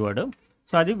డిఫైన్ కీవర్డ్.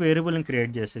 సో అది వేరియబుల్ని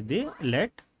క్రియేట్ చేసిద్ది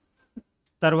లెట్,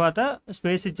 తర్వాత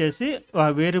స్పేస్ ఇచ్చేసి ఆ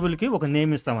వేరియబుల్కి ఒక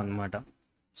నేమ్ ఇస్తాం అనమాట.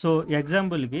 సో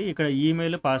ఎగ్జాంపుల్కి ఇక్కడ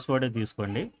ఈమెయిల్, పాస్వర్డ్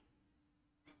తీసుకోండి.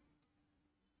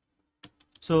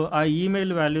 సో ఆ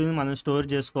ఈమెయిల్ వాల్యూని మనం స్టోర్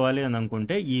చేసుకోవాలి అని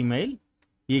అనుకుంటే ఈమెయిల్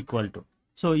ఈక్వల్ టు,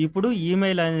 సో ఇప్పుడు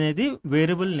ఈమెయిల్ అనేది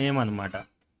వేరియబుల్ నేమ్ అనమాట.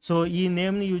 సో ఈ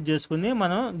నేమ్ని యూజ్ చేసుకుని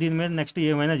మనం దీని మీద నెక్స్ట్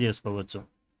ఏమైనా చేసుకోవచ్చు.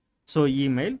 సో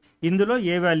ఈమెయిల్, ఇందులో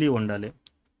ఏ వాల్యూ ఉండాలి,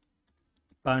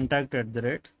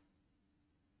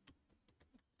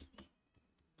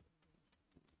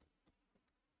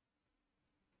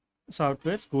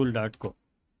 contact@softwareschool.co.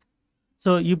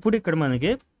 సో ఇప్పుడు ఇక్కడ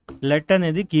మనకి లెట్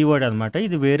అనేది కీవర్డ్ అనమాట.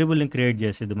 ఇది వేరియబుల్ని క్రియేట్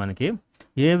చేసేది మనకి.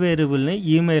 ఏ వేరియబుల్ని,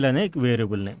 ఈమెయిల్ అనే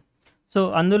వేరియబుల్ని. సో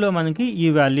అందులో మనకి ఈ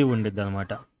వాల్యూ ఉండిద్ది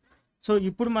అనమాట. సో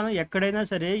ఇప్పుడు మనం ఎక్కడైనా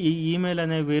సరే ఈ ఈమెయిల్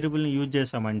అనే వేరియబుల్ని యూజ్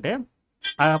చేసామంటే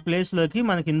ఆ ప్లేస్లోకి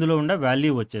మనకి ఇందులో ఉన్న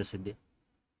వాల్యూ వచ్చేసిద్ది.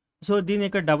 సో దీని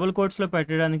ఇక్కడ డబుల్ కోట్స్లో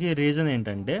పెట్టడానికి రీజన్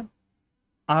ఏంటంటే,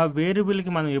 ఆ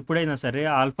వేరియబుల్కి మనం ఎప్పుడైనా సరే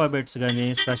ఆల్ఫాబెట్స్ కానీ,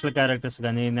 స్పెషల్ క్యారెక్టర్స్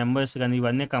కానీ, నెంబర్స్ కానీ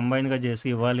ఇవన్నీ కంబైన్గా చేసి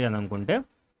ఇవ్వాలి అని అనుకుంటే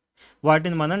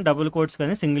వాటిని మనం డబుల్ కోట్స్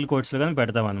కానీ సింగిల్ కోట్స్లో కానీ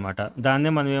పెడతాం అనమాట. దాన్నే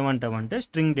మనం ఏమంటామంటే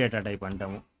స్ట్రింగ్ డేటా టైప్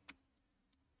అంటాము.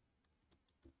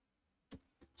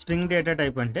 స్ట్రింగ్ డేటా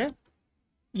టైప్ అంటే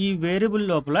ఈ వేరియబుల్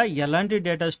లోపల ఎలాంటి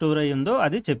డేటా స్టోర్ అయ్యిందో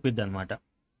అది చెప్పిద్ది అనమాట.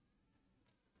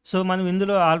 సో మనం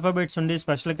ఇందులో ఆల్ఫాబెట్స్ ఉండి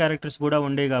స్పెషల్ క్యారెక్టర్స్ కూడా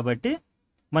ఉండేవి కాబట్టి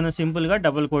మనం సింపుల్గా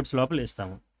డబుల్ కోట్స్ లోపల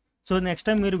ఇస్తాము. సో నెక్స్ట్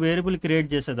టైం మీరు వేరియబుల్ క్రియేట్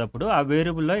చేసేటప్పుడు ఆ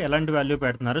వేరియబుల్లో ఎలాంటి వాల్యూ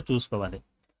పెడుతున్నారో చూసుకోవాలి.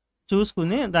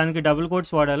 చూసుకుని దానికి డబుల్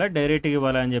కోట్స్ వాడాలా, డైరెక్ట్గా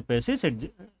ఇవ్వాలా అని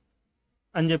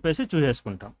చెప్పేసి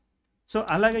చూసేసుకుంటాం. సో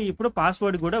అలాగే ఇప్పుడు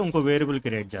పాస్వర్డ్ కూడా ఇంకో వేరియబుల్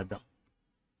క్రియేట్ చేద్దాం.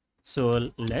 సో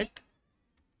లెట్,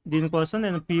 దీనికోసం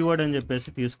నేను పీవర్డ్ అని చెప్పేసి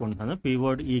తీసుకుంటాను.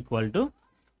 పీవర్డ్ ఈక్వల్ టు,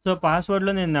 సో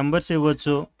పాస్వర్డ్లో నేను నెంబర్స్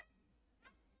ఇవ్వచ్చు,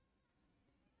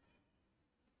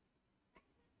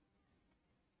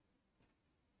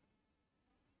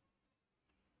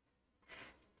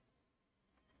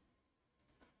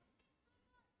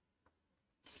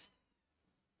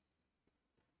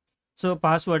 సో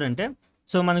పాస్వర్డ్ అంటే,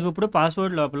 సో మనకి ఇప్పుడు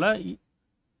పాస్వర్డ్ లోపల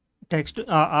టెక్స్ట్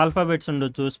ఆల్ఫాబెట్స్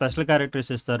ఉండొచ్చు, స్పెషల్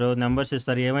క్యారెక్టర్స్ ఇస్తారు, నెంబర్స్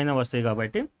ఇస్తారు, ఏమైనా వస్తాయి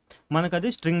కాబట్టి మనకు అది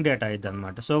స్ట్రింగ్ డేటా అయింది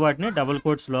అనమాట. సో వాటిని డబుల్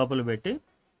కోట్స్ లోపల పెట్టి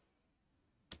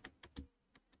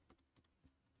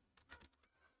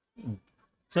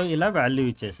సో ఇలా వాల్యూ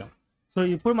ఇచ్చేసాం. సో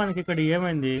ఇప్పుడు మనకి ఇక్కడ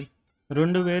ఏమైంది,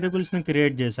 రెండు వేరియబుల్స్ని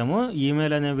క్రియేట్ చేసాము.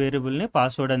 ఈమెయిల్ అనే వేరియబుల్ని,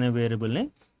 పాస్వర్డ్ అనే వేరియబుల్ని,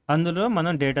 అందులో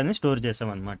మనం డేటాని స్టోర్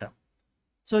చేసామన్నమాట.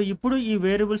 సో ఇప్పుడు ఈ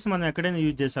వేరియబుల్స్ మనం ఎక్కడైనా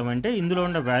యూజ్ చేసామంటే ఇందులో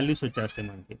ఉన్న వాల్యూస్ వచ్చేస్తాయి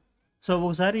మనకి. సో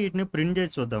ఒకసారి వీటిని ప్రింట్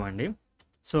చేసి చూద్దామండి.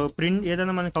 సో ప్రింట్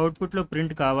ఏదైనా మనకి అవుట్పుట్లో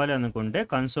ప్రింట్ కావాలి అనుకుంటే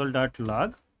console.log.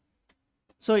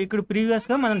 సో ఇక్కడ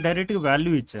ప్రీవియస్గా మనం డైరెక్ట్గా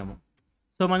వాల్యూ ఇచ్చాము.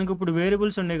 సో మనకి ఇప్పుడు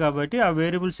వేరియబుల్స్ ఉన్నాయి కాబట్టి ఆ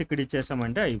వేరియబుల్స్ ఇక్కడ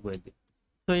ఇచ్చేసామంటే అయిపోయింది.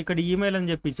 సో ఇక్కడ ఈమెయిల్ అని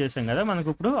చెప్పి ఇచ్చేసాం కదా, మనకు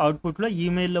ఇప్పుడు అవుట్పుట్లో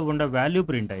ఈమెయిల్లో ఉన్న వాల్యూ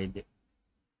ప్రింట్ అయ్యింది.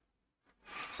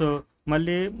 సో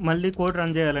మళ్ళీ కోడ్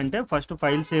రన్ చేయాలంటే ఫస్ట్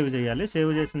ఫైల్ సేవ్ చేయాలి.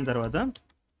 సేవ్ చేసిన తర్వాత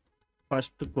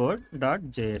ఫస్ట్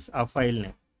code.js ఆ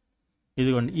ఫైల్ని,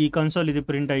 ఇదిగోండి ఈ కన్సోల్ ఇది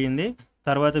ప్రింట్ అయ్యింది.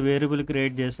 తర్వాత వేరియబుల్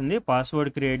క్రియేట్ చేసింది, పాస్వర్డ్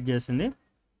క్రియేట్ చేసింది,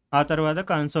 ఆ తర్వాత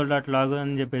console.log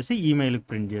అని చెప్పేసి ఈమెయిల్కి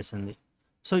ప్రింట్ చేసింది.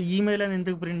 సో ఈమెయిల్ అని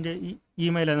ఎందుకు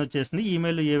ఈమెయిల్ అని వచ్చేసింది,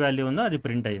 ఈమెయిల్ ఏ వాల్యూ ఉందో అది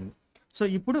ప్రింట్ అయ్యింది. సో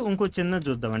ఇప్పుడు ఇంకో చిన్న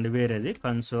చూద్దామండి వేరేది,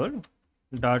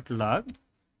 console.log.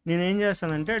 నేను ఏం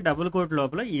చేస్తానంటే డబుల్ కోట్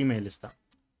లోపల ఈమెయిల్ ఇస్తాను.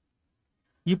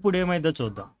 ఇప్పుడు ఏమైందో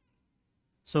చూద్దాం.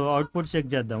 సో అవుట్పుట్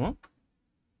చెక్ చేద్దాము.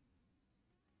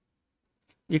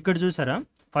 ఇక్కడ చూసారా,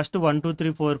 ఫస్ట్ 1 2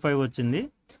 3 4 5 వచ్చింది.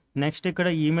 నెక్స్ట్ ఇక్కడ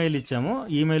ఈమెయిల్ ఇచ్చాము,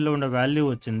 ఈమెయిల్లో ఉన్న వాల్యూ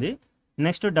వచ్చింది.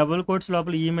 నెక్స్ట్ డబుల్ కోట్స్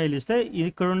లోపల ఈమెయిల్ ఇస్తే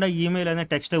ఇక్కడ ఉన్న ఈమెయిల్ అనే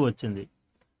టెక్స్టే వచ్చింది.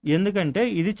 ఎందుకంటే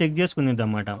ఇది చెక్ చేసుకునేది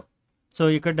అన్నమాట. సో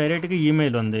ఇక్కడ డైరెక్ట్గా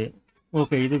ఈమెయిల్ ఉంది,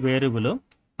 ఓకే ఇది వేరియబుల్,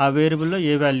 ఆ వేరియబుల్లో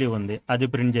ఏ వాల్యూ ఉంది అది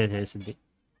ప్రింట్ చేసేసింది.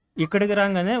 ఇక్కడికి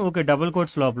రాగానే ఓకే డబుల్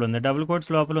కోట్స్ లోపల ఉంది, డబుల్ కోట్స్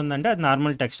లోపల ఉందంటే అది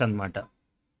నార్మల్ టెక్స్ట్ అనమాట.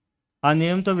 ఆ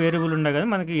నేమ్తో వేరియబుల్ ఉండగానే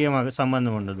మనకి ఏం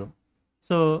సంబంధం ఉండదు.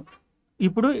 సో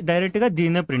ఇప్పుడు డైరెక్ట్గా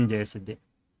దీన్నే ప్రింట్ చేసిద్ది.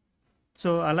 సో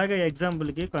అలాగే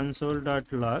ఎగ్జాంపుల్కి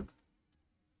console.log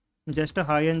జస్ట్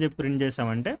హాయ్ అని చెప్పి ప్రింట్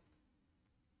చేసామంటే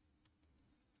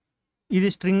ఇది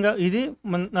స్ట్రింగ్, ఇది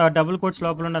మన డబుల్ కోట్స్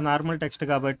లోపల ఉన్న నార్మల్ టెక్స్ట్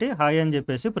కాబట్టి హాయ్ అని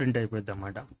చెప్పేసి ప్రింట్ అయిపోద్ది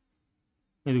అన్నమాట.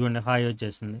 ఇదిగోండి హాయ్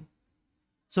వచ్చేసింది.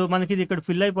 సో మనకి ఇది ఇక్కడ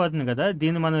ఫిల్ అయిపోతుంది కదా,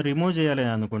 దీన్ని మనం రిమూవ్ చేయాలి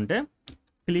అనుకుంటే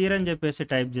క్లియర్ అని చెప్పేసి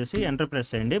టైప్ చేసి ఎంటర్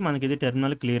ప్రెస్ చేయండి, మనకి ఇది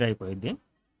టెర్మినల్ క్లియర్ అయిపోయింది.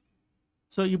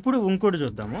 సో ఇప్పుడు ఇంకోటి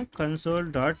చూద్దాము,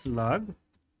 console.log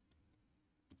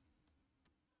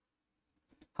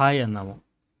హాయ్ అన్నాము.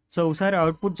 సో ఒకసారి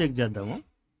అవుట్పుట్ చెక్ చేద్దాము.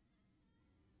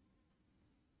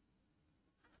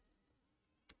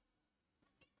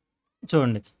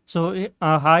 చూడండి, సో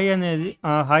ఆ హాయ్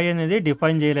అనేది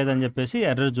డిఫైన్ చేయలేదని చెప్పేసి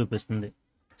ఎర్రర్ చూపిస్తుంది.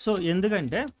 సో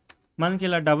ఎందుకంటే మనకి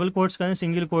ఇలా డబుల్ కోట్స్ కానీ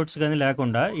సింగిల్ కోట్స్ కానీ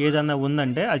లేకుండా ఏదన్నా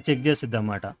ఉందంటే అది చెక్ చేసిద్ది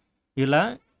అన్నమాట, ఇలా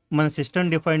మన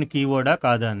సిస్టమ్ డిఫైన్డ్ కీవర్డా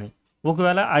కాదా అని.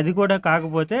 ఒకవేళ అది కూడా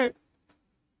కాకపోతే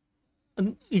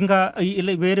ఇంకా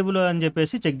ఇలా వేరియబుల్ అని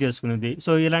చెప్పేసి చెక్ చేసుకునేది.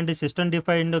 సో ఇలాంటి సిస్టమ్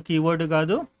డిఫైన్డ్ కీవర్డ్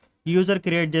కాదు, యూజర్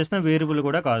క్రియేట్ చేసిన వేరియబుల్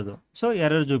కూడా కాదు. సో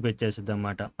ఎర్రర్ చూపించేసిద్ది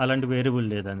అన్నమాట, అలాంటి వేరియబుల్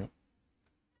లేదని.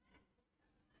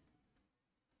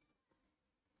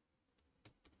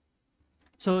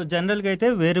 సో జనరల్గా అయితే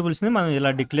వేరియబుల్స్ని మనం ఇలా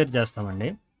డిక్లేర్ చేస్తామండి.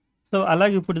 సో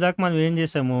అలాగే ఇప్పుడు దాకా మనం ఏం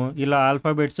చేసాము, ఇలా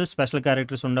ఆల్ఫాబెట్స్ స్పెషల్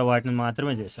క్యారెక్టర్స్ ఉండే వాటిని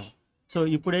మాత్రమే చేసాం. సో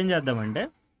ఇప్పుడు ఏం చేద్దామంటే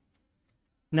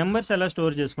నెంబర్స్ ఎలా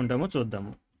స్టోర్ చేసుకుంటామో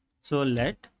చూద్దాము. సో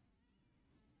లెట్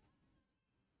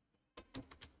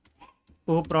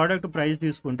ఓ ప్రోడక్ట్ ప్రైస్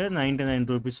తీసుకుంటే 99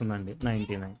 రూపీస్ ఉందండి,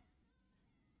 99.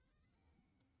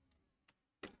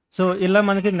 సో ఇలా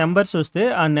మనకి నెంబర్స్ వస్తే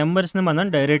ఆ నెంబర్స్ని మనం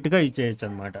డైరెక్ట్గా ఇచ్చేయచ్చు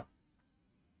అనమాట.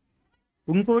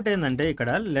 ఇంకోటి ఏంటంటే ఇక్కడ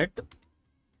లెట్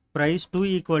ప్రైస్ 2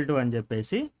 ఈక్వల్ టు అని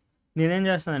చెప్పేసి నేనేం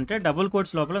చేస్తానంటే డబుల్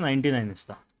కోట్స్ లోపల 99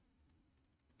 ఇస్తాను.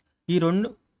 ఈ రెండు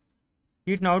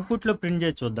వీటిని అవుట్పుట్లో ప్రింట్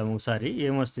చేసి చూద్దాం ఒకసారి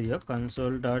ఏమొస్తాయో.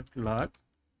 console.log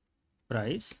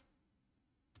price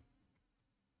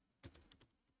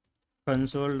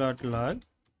console.log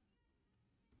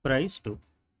price 2.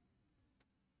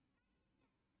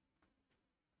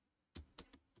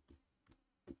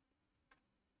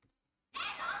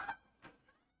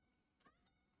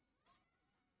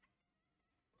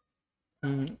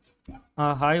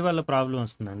 Hi వల్ల ప్రాబ్లం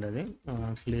వస్తుందండి, అది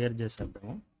క్లియర్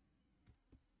చేసేద్దాము.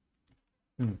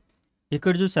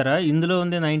 ఇక్కడ చూసారా, ఇందులో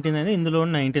ఉంది 99, ఇందులో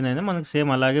ఉంది 99, మనకు సేమ్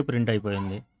అలాగే ప్రింట్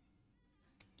అయిపోయింది.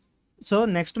 సో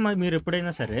నెక్స్ట్ మీరు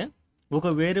ఎప్పుడైనా సరే ఒక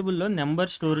వేరియబుల్లో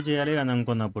నెంబర్ స్టోర్ చేయాలి అని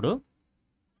అనుకున్నప్పుడు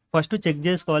ఫస్ట్ చెక్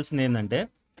చేసుకోవాల్సింది ఏంటంటే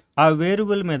ఆ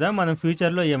వేరియబుల్ మీద మనం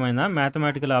ఫ్యూచర్లో ఏమైనా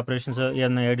మ్యాథమెటికల్ ఆపరేషన్స్,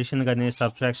 ఏమైనా ఎడిషన్ కానీ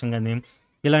సబ్ట్రాక్షన్ కానీ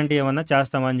ఇలాంటివి ఏమైనా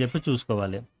చేస్తామని చెప్పి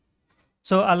చూసుకోవాలి.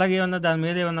 సో అలాగే ఏమన్నా దాని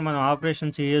మీద ఏమన్నా మనం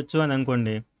ఆపరేషన్ చేయొచ్చు అని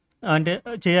అనుకోండి, అంటే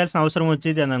చేయాల్సిన అవసరం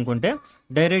వచ్చేది అని అనుకుంటే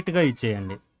డైరెక్ట్గా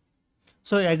ఇచ్చేయండి.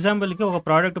 సో ఎగ్జాంపుల్కి ఒక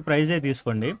ప్రోడక్ట్ ప్రైజే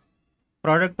తీసుకోండి.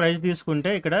 ప్రోడక్ట్ ప్రైస్ తీసుకుంటే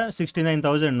ఇక్కడ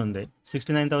 69,000 ఉంది,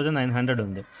 69,900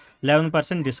 ఉంది,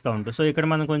 11% డిస్కౌంట్. సో ఇక్కడ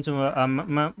మనం కొంచెం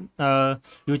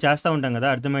ఇవి చేస్తూ ఉంటాం కదా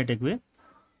అర్థమెటిక్వి.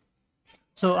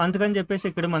 సో అందుకని చెప్పేసి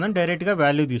ఇక్కడ మనం డైరెక్ట్గా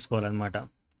వాల్యూ తీసుకోవాలన్నమాట.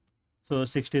 సో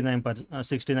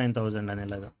 69,000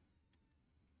 అనేలాగా.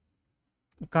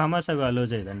 కామాస్ అవి అలో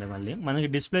చేయదండి, మళ్ళీ మనకి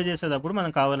డిస్ప్లే చేసేటప్పుడు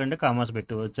మనం కావాలంటే కామాస్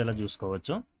పెట్టి వచ్చేలా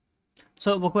చూసుకోవచ్చు. సో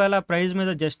ఒకవేళ ప్రైస్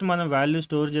మీద జస్ట్ మనం వాల్యూ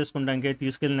స్టోర్ చేసుకుంటానికి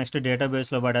తీసుకెళ్ళి నెక్స్ట్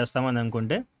డేటాబేస్లో పడేస్తామని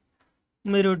అనుకుంటే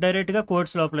మీరు డైరెక్ట్గా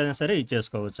కోడ్స్ లోపలైనా సరే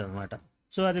ఇచ్చేసుకోవచ్చు అనమాట.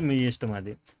 సో అది మీ ఇష్టం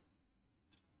అది.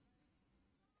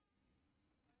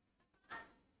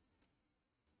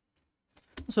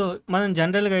 సో మనం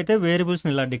జనరల్గా అయితే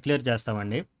వేరియబుల్స్ని ఇలా డిక్లేర్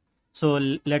చేస్తామండి. సో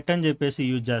లెట్ అని చెప్పేసి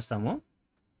యూజ్ చేస్తాము.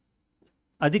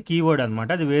 అది కీవర్డ్ అనమాట,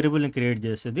 అది వేరియబుల్ని క్రియేట్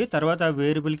చేస్తుంది. తర్వాత ఆ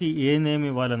వేరియబుల్కి ఏ నేమ్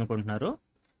ఇవ్వాలనుకుంటున్నారో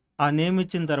ఆ నేమ్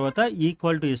ఇచ్చిన తర్వాత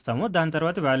ఈక్వల్ టు ఇస్తాము, దాని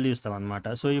తర్వాత వాల్యూ ఇస్తాం అనమాట.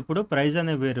 సో ఇప్పుడు ప్రైస్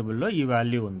అనే వేరియబుల్లో ఈ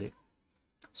వాల్యూ ఉంది.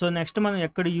 సో నెక్స్ట్ మనం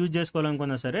ఎక్కడ యూజ్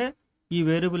చేసుకోవాలనుకున్నా సరే ఈ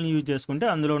వేరియబుల్ని యూజ్ చేసుకుంటే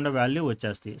అందులో ఉన్న వాల్యూ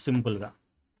వచ్చేస్తాయి సింపుల్గా.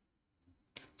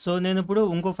 సో నేను ఇప్పుడు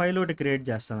ఇంకో ఫైల్ ఒకటి క్రియేట్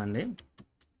చేస్తానండి.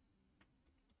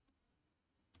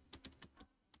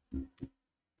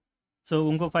 సో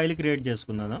ఇంకో ఫైల్ క్రియేట్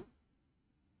చేసుకున్నాను.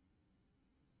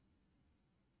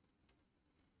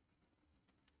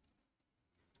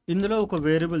 ఇందులో ఒక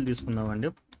వేరియబుల్ తీసుకుందామండి,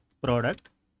 product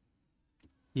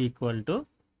equal to,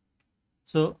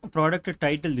 so product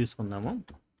title తీసుకుందాము,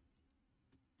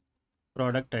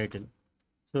 ప్రోడక్ట్ టైటిల్.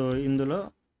 సో ఇందులో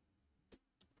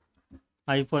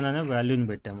ఐఫోన్ అనే వాల్యూని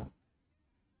పెట్టాము.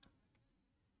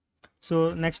 సో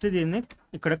నెక్స్ట్ దీన్ని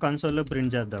ఇక్కడ కన్సోల్లో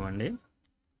ప్రింట్ చేద్దామండి.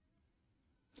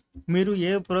 మీరు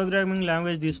ఏ ప్రోగ్రామింగ్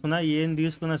లాంగ్వేజ్ తీసుకున్నా, ఏం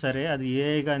తీసుకున్నా సరే, అది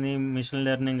ఏఐ కానీ మిషన్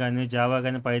లెర్నింగ్ కానీ జావా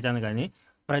కానీ పైథాన్ కానీ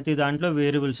ప్రతి దాంట్లో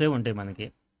వేరియబుల్సే ఉంటాయి మనకి.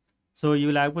 సో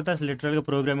ఇవి లేకపోతే అసలు లిటరల్గా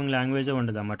ప్రోగ్రామింగ్ లాంగ్వేజే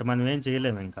ఉండదు అన్నమాట, మనం ఏం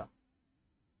చేయలేము ఇంకా.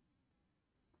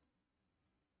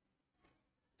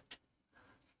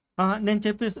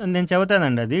 నేను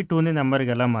చెబుతానండి అది 2ని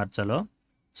నెంబర్కి ఎలా మార్చాలో.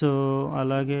 సో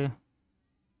అలాగే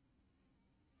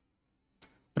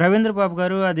రవీంద్ర బాబు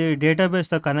గారు అది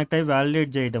డేటాబేస్తో కనెక్ట్ అయ్యి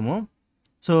వ్యాలిడేట్ చేయడము.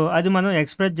 సో అది మనం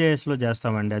ఎక్స్ప్రెస్ జేఎస్లో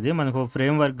చేస్తామండి. అది మనకు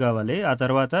ఫ్రేమ్వర్క్ కావాలి. ఆ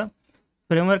తర్వాత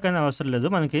ఫ్రేమ్వర్క్ అనేది అవసరం లేదు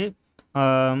మనకి,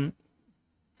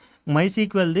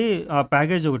 మైసీక్వెల్ది ఆ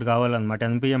ప్యాకేజ్ ఒకటి కావాలన్నమాట,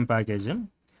 npm ప్యాకేజ్.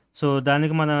 సో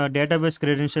దానికి మన డేటాబేస్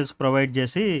క్రెడెన్షియల్స్ ప్రొవైడ్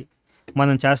చేసి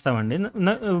మనం చేస్తామండి.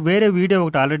 వేరే వీడియో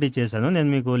ఒకటి ఆల్రెడీ చేశాను, నేను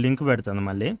మీకు లింక్ పెడతాను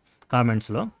మళ్ళీ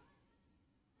కామెంట్స్లో.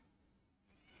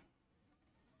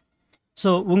 సో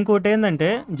ఇంకోటి ఏంటంటే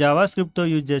జావా స్క్రిప్ట్తో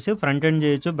యూజ్ చేసి ఫ్రంట్ ఎండ్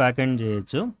చేయొచ్చు, బ్యాక్ ఎండ్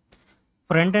చేయొచ్చు.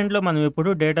 ఫ్రంట్ ఎండ్లో మనం ఎప్పుడు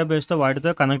డేటాబేస్తో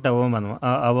వాటితో కనెక్ట్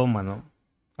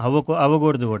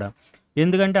అవ్వకూడదు కూడా.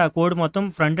 ఎందుకంటే ఆ కోడ్ మొత్తం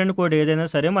ఫ్రంట్ ఎండ్ కోడ్ ఏదైనా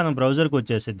సరే మనం బ్రౌజర్కి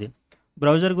వచ్చేసిద్ది.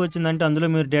 బ్రౌజర్కి వచ్చిందంటే అందులో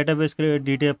మీరు డేటాబేస్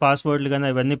డీటెయిల్ పాస్వర్డ్లు కానీ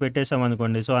అవన్నీ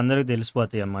పెట్టేసామనుకోండి, సో అందరికి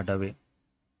తెలిసిపోతాయి అన్నమాట అవి.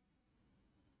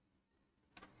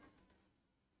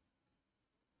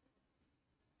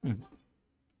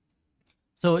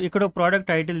 సో ఇక్కడ ప్రోడక్ట్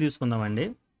టైటిల్ తీసుకుందామండి.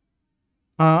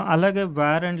 అలాగే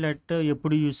వేర్ అండ్ లెట్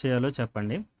ఎప్పుడు యూజ్ చేయాలో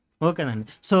చెప్పండి. ఓకేనండి.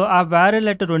 సో, ఆ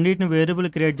వారెలెట్ రెండిటిని వేరియబుల్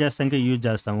క్రియేట్ చేస్తానికి యూజ్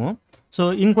చేస్తాము. సో,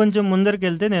 ఇంకొంచెం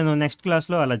ముందరికెళ్తే నేను నెక్స్ట్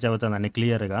క్లాస్‌లో అలా చెబుతానండి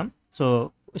క్లియర్‌గా. సో,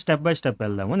 స్టెప్ బై స్టెప్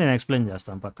వెళ్దాము. నేను ఎక్స్‌ప్లెయిన్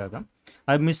చేస్తాను పక్కాగా.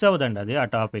 అది మిస్ అవ్వదండి అది ఆ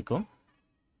topic.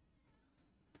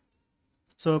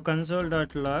 So,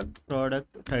 కన్సోల్.లాగ్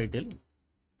product title.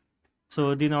 So,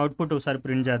 దీని అవుట్‌పుట్ ఒకసారి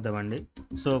ప్రింట్ చేద్దామండి.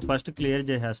 సో, ఫస్ట్ క్లియర్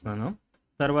చేసేస్తున్నాను.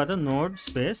 తర్వాత నోడ్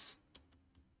స్పేస్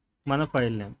మన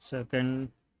ఫైల్ నేమ్ సెకండ్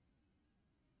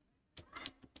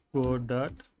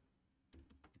code.js.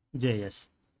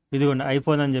 ఇదిగోండి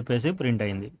ఐఫోన్ అని చెప్పేసి ప్రింట్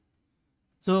అయింది.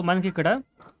 సో, మనకిక్కడ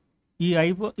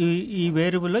ఈ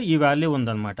వేరియబుల్‌లో ఈ వాల్యూ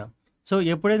ఉందన్నమాట. సో,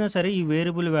 ఎప్పుడైనా సరే ఈ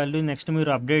వేరియబుల్ వాల్యూ నెక్స్ట్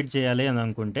మీరు అప్డేట్ చేయాలి అని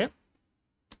అనుకుంటే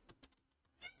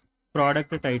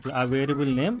ప్రోడక్ట్ టైటిల్ ఆ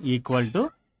వేరియబుల్ నేమ్ ఈక్వల్ టు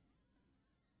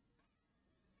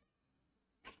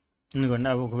ఇదిగోండి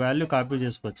ఒక వాల్యూ కాపీ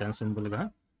చేసుకొచ్చాను సింపుల్‌గా.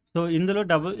 సో, ఇందులో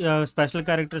స్పెషల్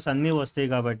క్యారెక్టర్స్ అన్నీ వస్తాయి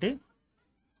కాబట్టి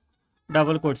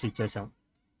డబుల్ కోట్స్ ఇచ్చేసాం.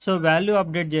 సో, వాల్యూ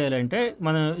అప్డేట్ చేయాలంటే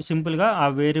మనం సింపుల్‌గా ఆ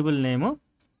వేరియబుల్ నేము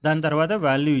దాని తర్వాత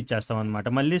వాల్యూ ఇచ్చేస్తాం అనమాట.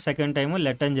 మళ్ళీ సెకండ్ టైము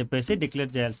లెట్ అని చెప్పేసి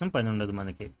డిక్లేర్ చేయాల్సిన పని ఉండదు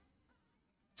మనకి.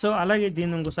 సో, అలాగే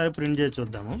దీన్ని ఇంకోసారి ప్రింట్ చేసి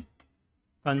చూద్దాము.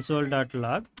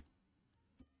 కన్సోల్.లాగ్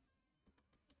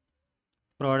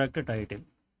ప్రోడక్ట్ టైటిల్.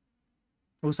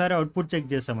 ఒకసారి అవుట్పుట్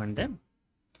చెక్ చేసామంటే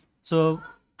సో,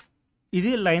 ఇది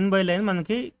లైన్ బై లైన్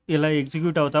మనకి ఇలా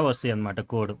ఎగ్జిక్యూట్ అవుతా వస్తాయి అన్నమాట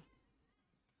కోడ్.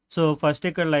 సో, ఫస్ట్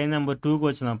ఇక్కడ లైన్ నెంబర్ 2కి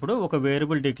వచ్చినప్పుడు ఒక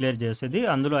వేరియబుల్ డిక్లేర్ చేసేది,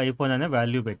 అందులో ఐఫోన్ అనే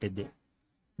వాల్యూ పెట్టిద్ది.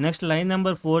 నెక్స్ట్ లైన్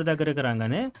నెంబర్ 4 దగ్గరికి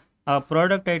రాగానే ఆ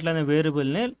ప్రోడక్ట్ టైటిల్ అనే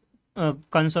వేరియబుల్ని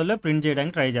కన్సోల్లో ప్రింట్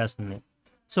చేయడానికి ట్రై చేస్తుంది.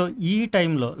 సో, ఈ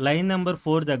టైంలో లైన్ నెంబర్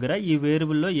 4 దగ్గర ఈ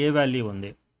వేరియబుల్లో ఏ వాల్యూ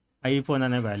ఉంది, ఐఫోన్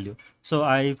అనే వాల్యూ. సో,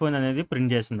 ఆ ఐఫోన్ అనేది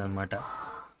ప్రింట్ చేసింది అనమాట.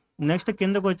 నెక్స్ట్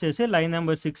కిందకు వచ్చేసి లైన్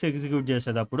నెంబర్ 6 ఎగ్జిక్యూట్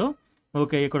చేసేటప్పుడు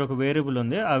ఓకే ఇక్కడ ఒక వేరియబుల్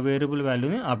ఉంది, ఆ వేరియబుల్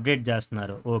వాల్యూని అప్డేట్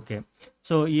చేస్తున్నారు. ఓకే,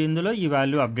 సో ఇందులో ఈ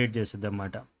వాల్యూ అప్డేట్ చేసేది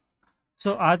అన్నమాట. సో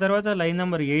ఆ తర్వాత లైన్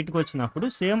నెంబర్ 8కి వచ్చినప్పుడు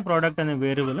సేమ్ ప్రోడక్ట్ అనే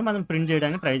వేరియబుల్ని మనం ప్రింట్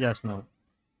చేయడానికి ట్రై చేస్తున్నాం.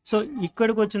 సో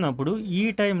ఇక్కడికి వచ్చినప్పుడు ఈ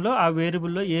టైంలో ఆ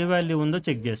వేరియబుల్లో ఏ వాల్యూ ఉందో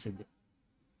చెక్ చేసేది.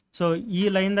 సో ఈ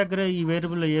లైన్ దగ్గర ఈ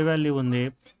వేరియబుల్లో ఏ వాల్యూ ఉంది,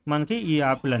 మనకి ఈ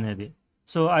యాపిల్ అనేది.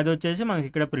 సో అది వచ్చేసి మనకి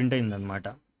ఇక్కడ ప్రింట్ అయిందనమాట.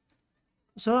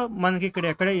 సో మనకి ఇక్కడ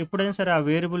ఎప్పుడైనా సరే ఆ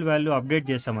వేరియబుల్ వాల్యూ అప్డేట్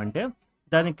చేసామంటే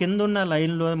దాని కింద ఉన్న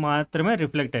లైన్లో మాత్రమే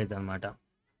రిఫ్లెక్ట్ అవుతుంది అనమాట.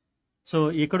 సో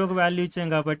ఇక్కడ ఒక వాల్యూ ఇచ్చాం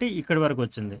కాబట్టి ఇక్కడి వరకు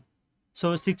వచ్చింది. సో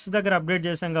 6 దగ్గర అప్డేట్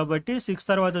చేసాం కాబట్టి 6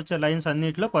 తర్వాత వచ్చే లైన్స్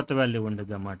అన్నింటిలో కొత్త వాల్యూ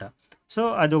ఉండదు అనమాట. సో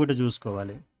అది ఒకటి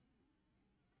చూసుకోవాలి.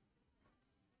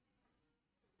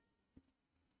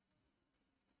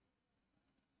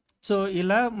 సో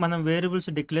ఇలా మనం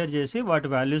వేరియబుల్స్ డిక్లేర్ చేసి వాటి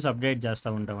వాల్యూస్ అప్డేట్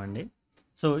చేస్తూ ఉంటామండి.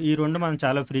 సో ఈ రెండు మనం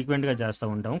చాలా ఫ్రీక్వెంట్గా చేస్తూ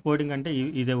ఉంటాం. కోడింగ్ అంటే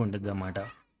ఇదే ఉంటుంది అన్నమాట.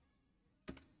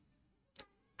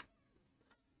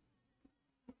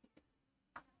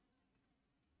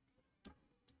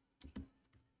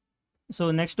 సో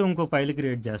నెక్స్ట్ ఇంకో ఫైల్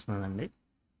క్రియేట్ చేస్తున్నానండి.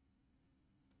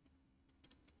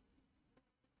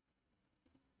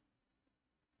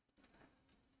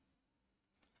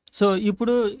 సో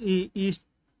ఇప్పుడు ఈ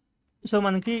సో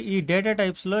మనకి ఈ డేటా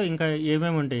టైప్స్లో ఇంకా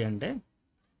ఏమేమి ఉంటాయి అంటే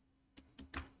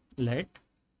లెట్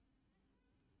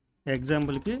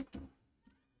ఎగ్జాంపుల్కి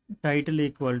title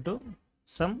equal to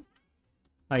some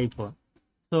iPhone.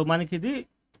 So మనకి ఇది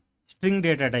స్ట్రింగ్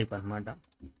డేటా టైప్ అనమాట.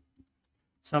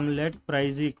 Some let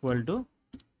praise equal to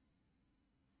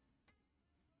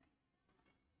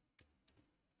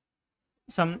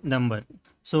some number.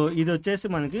 So ఇది వచ్చేసి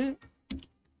మనకి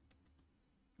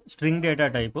స్ట్రింగ్ డేటా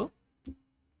టైపు,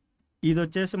 ఇది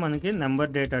వచ్చేసి మనకి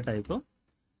నెంబర్ డేటా టైపు.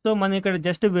 సో మనం ఇక్కడ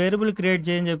జస్ట్ వేరియబుల్ క్రియేట్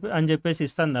అని చెప్పేసి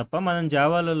ఇస్తాం తప్ప మనం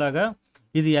జావాలో లాగా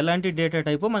ఇది ఎలాంటి డేటా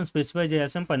టైపు మనం స్పెసిఫై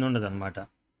చేయాల్సిన పని ఉండదు అనమాట.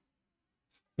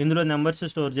 ఇందులో నెంబర్స్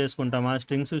స్టోర్ చేసుకుంటామా,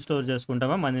 స్ట్రింగ్స్ స్టోర్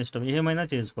చేసుకుంటామా, మన ఇష్టం, ఏమైనా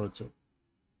చేసుకోవచ్చు.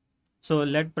 So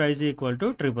let praise equal to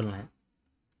 999.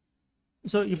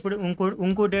 So ఇప్పుడు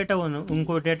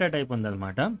ఇంకో డేటా టైప్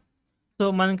ఉందన్నమాట. సో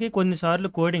మనకి కొన్నిసార్లు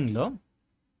కోడింగ్లో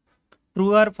ట్రూ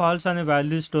ఆర్ ఫాల్స్ అనే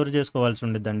వాల్యూ స్టోర్ చేసుకోవాల్సి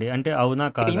ఉండిద్దండి. అంటే అవునా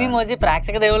కాదా.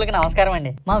 ప్రేక్షక దేవుళ్ళకి నమస్కారం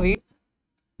అండి. మా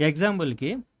ఎగ్జాంపుల్కి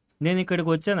నేను ఇక్కడికి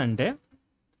వచ్చానంటే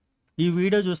ఈ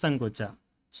వీడియో చూస్తానికి వచ్చా.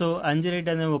 సో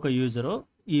అంజిరెడ్డి అనే ఒక యూజరు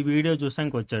ఈ వీడియో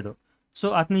చూస్తానికి వచ్చాడు. సో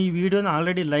అతను ఈ వీడియోని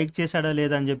ఆల్రెడీ లైక్ చేశాడా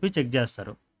లేదా అని చెప్పి చెక్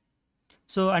చేస్తారు.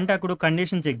 సో అంటే అక్కడ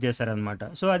కండిషన్ చెక్ చేశారనమాట.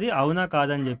 సో అది అవునా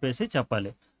కాదని చెప్పేసి చెప్పాలి.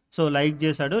 సో లైక్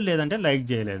చేశాడు లేదంటే లైక్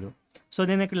చేయలేదు. సో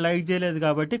నేను ఇక్కడ లైక్ చేయలేదు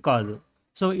కాబట్టి కాదు.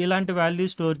 సో ఇలాంటి వాల్యూ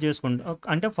స్టోర్ చేసుకుంటా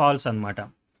అంటే ఫాల్స్ అనమాట.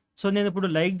 సో నేను ఇప్పుడు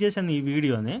లైక్ చేశాను ఈ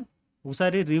వీడియోని,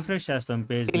 ఒకసారి రిఫ్రెష్ చేస్తాం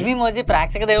పేజ్.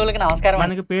 ప్రేక్షక దేవుళ్ళకి నమస్కారం.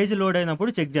 మనకి పేజ్ లోడ్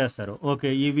అయినప్పుడు చెక్ చేస్తారు.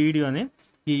 ఓకే ఈ వీడియోని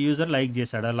ఈ యూజర్ లైక్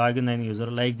చేశాడా, లాగిన్ అయిన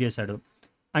యూజర్ లైక్ చేశాడు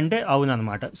అంటే అవును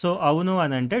అనమాట. సో అవును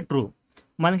అని అంటే ట్రూ.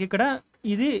 మనకి ఇక్కడ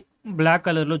ఇది బ్లాక్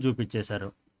కలర్లో చూపించేశారు.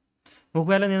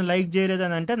 ఒకవేళ నేను లైక్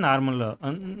చేయలేదని అంటే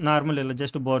నార్మల్ ఇలా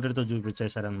జస్ట్ బోర్డర్‌తో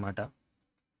చూపించేశారనమాట.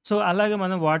 సో, అలాగే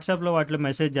మనం వాట్సాప్‌లో వాటిలో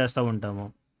మెసేజ్ చేస్తా ఉంటాము.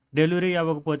 డెలివరీ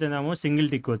అవ్వకపోతేనేమో సింగిల్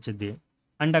టిక్ వచ్చిద్ది.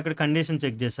 అంటే అక్కడ కండిషన్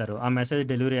చెక్ చేశారు. ఆ మెసేజ్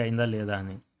డెలివరీ అయిందా లేదా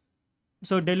అని.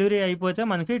 సో, డెలివరీ అయిపోతే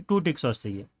మనకి 2 టిక్స్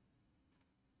వస్తాయి.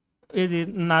 ఇది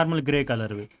నార్మల్ గ్రే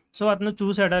కలర్‌వి. సో, అతను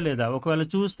చూసాడా లేదా? ఒకవేళ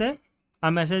చూస్తే ఆ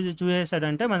మెసేజ్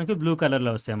చూసేసాడంటే మనకి బ్లూ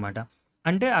కలర్‌లో వస్తాయన్నమాట.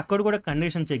 అంటే అక్కడ కూడా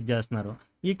కండిషన్ చెక్ చేస్తున్నారు.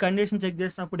 ఈ కండిషన్ చెక్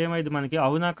చేసినప్పుడు ఏమైద్ది మనకి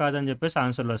అవునా? కాదా? అని చెప్పేసి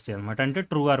ఆన్సర్‌లు వస్తాయన్నమాట. అంటే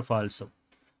ట్రూ ఆర్ ఫాల్స్.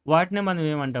 వాటినే మనం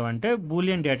ఏమంటామంటే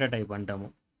బూలియన్ డేటా టైప్ అంటాము.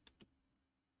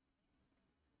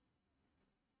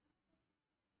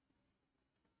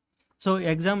 సో,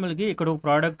 ఎగ్జాంపుల్‌కి ఇక్కడ ఒక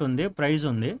ప్రోడక్ట్ ఉంది. ప్రైస్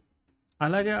ఉంది.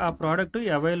 అలాగే ఆ ప్రోడక్ట్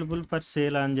అవైలబుల్ ఫర్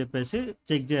సేల్ అని చెప్పేసి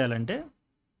చెక్ చేయాలంటే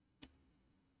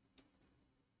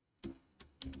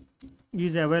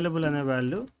ఈజ్ అవైలబుల్ అనే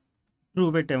వాల్యూ ట్రూ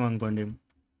పెట్టామనుకోండి.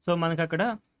 So, మనకక్కడ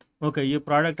okay. ఈ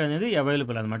ప్రోడక్ట్ అనేది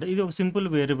అవైలబుల్ అనమాట. ఇది ఒక సింపుల్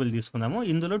వేరియబుల్ తీసుకున్నాము.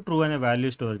 ఇందులో ట్రూ అనే వాల్యూ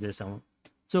స్టోర్ చేసాము.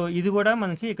 సో, ఇది కూడా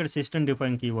మనకి ఇక్కడ సిస్టమ్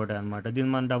డిఫైన్ కీవర్డ్ అనమాట.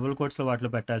 దీన్ని మనం డబుల్ కోట్స్‌లో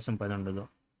వాటిలో పెట్టాల్సిన పని ఉండదు.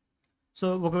 సో,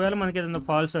 ఒకవేళ మనకి ఏదైనా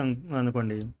ఫాల్స్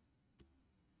అనుకోండి.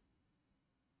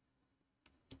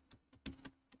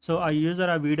 సో, ఆ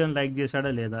యూజర్ ఆ వీడియోని లైక్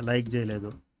చేశాడా లేదా? లైక్ చేయలేదు.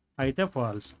 అయితే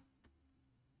ఫాల్స్.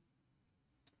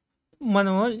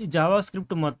 మనము జావా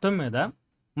స్క్రిప్ట్ మొత్తం మీద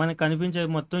మనకు కనిపించేవి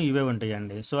మొత్తం ఇవే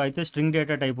ఉంటాయండి. సో, అయితే స్ట్రింగ్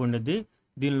డేటా టైప్ ఉండిద్ది.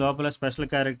 దీని లోపల స్పెషల్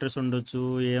క్యారెక్టర్స్ ఉండొచ్చు,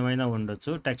 ఏమైనా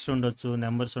ఉండొచ్చు, టెక్స్ట్ ఉండొచ్చు,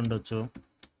 నంబర్స్ ఉండొచ్చు,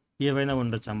 ఏవైనా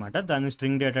ఉండొచ్చనమాట. దాన్ని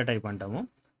స్ట్రింగ్ డేటా టైప్ అంటాము.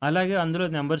 అలాగే అందులో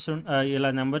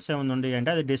ఇలా నంబర్స్ ఏమైనా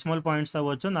ఉన్నాయంటే అది డెసిమల్ పాయింట్స్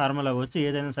అవ్వచ్చు, నార్మల్ అవ్వచ్చు,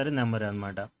 ఏదైనా సరే నెంబరే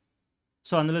అనమాట.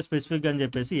 సో, అందులో స్పెసిఫిక్‌గా అని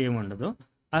చెప్పేసి ఏముండదు.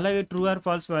 అలాగే true or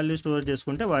falls value store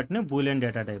చేసుకుంటే వాటిని బూలియన్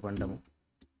డేటా టైప్ అంటాము.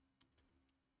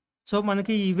 సో,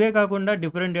 మనకి ఇవే కాకుండా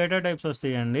డిఫరెంట్ డేటా టైప్స్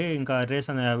వస్తాయండి. ఇంకా అర్రేస్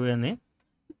అని అవి అని.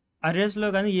 అర్రేస్‌లో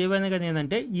గాని ఏవైనా గాని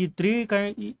ఏందంటే ఈ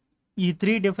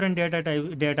 3 డిఫరెంట్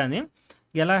డేటాని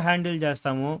ఎలా హ్యాండిల్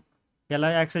చేస్తాము, ఎలా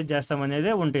యాక్సెస్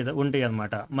చేస్తామనేదే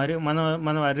ఉంటాయన్నమాట. మరి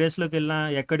మనం అర్రేస్‌లోకెళ్ళినా,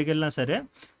 ఎక్కడికెళ్ళినా సరే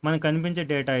మనకు కనిపించే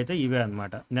డేటా అయితే ఇవే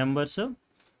అనమాట. Numbers,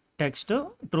 text,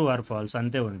 true or falls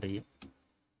అంతే ఉంటాయి.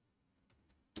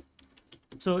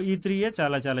 సో, ఈ 3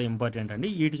 చాలా చాలా ఇంపార్టెంట్ అండి.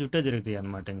 ఈటి చుట్టే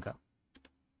తిరుగుతాయన్నమాట ఇంకా.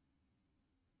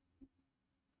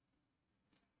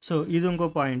 సో, ఇది ఇంకో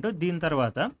పాయింట్. దీని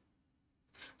తర్వాత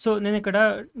సో, నేనిక్కడ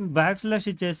బ్యాక్ స్లాష్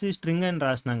ఇచ్చేసి స్ట్రింగ్ అని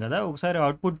రాస్తున్నాం గదా! ఒకసారి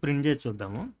అవుట్‌పుట్ ప్రింట్ చేసి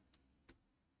చూద్దాము.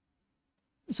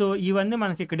 సో, ఇవన్నీ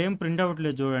మనకి ఇక్కడేం ప్రింట్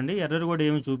అవ్వట్లేదు చూడండి. ఎర్రర్ గూడా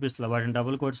ఏమి చూపిస్తల వాటిని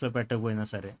డబుల్ కోట్స్‌లో పెట్టకపోయినా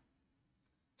సరే.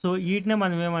 సో, ఈటినే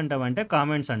మనం ఏమంటామంటే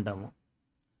కామెంట్స్ అంటాము.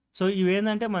 సో,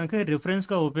 ఇవేందంటే మనకి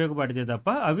రిఫరెన్స్‌గా ఉపయోగపడతాయి తప్ప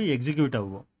అవి ఎగ్జిక్యూట్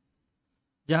అవ్వవు.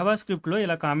 జావా స్క్రిప్ట్‌లో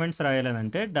ఇలా కామెంట్స్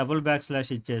రాయాలనంటే బ్యాక్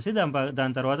స్లాష్ ఇచ్చేసి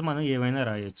దాని తర్వాత మనం ఏమైనా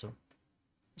రాయొచ్చు.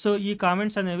 సో, ఈ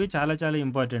కామెంట్స్ అనేవి చాలా చాలా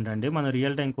ఇంపార్టెంట్ అండి. మనం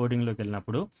రియల్ టైమ్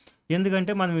కోడింగ్‌లోకెళ్ళినప్పుడు.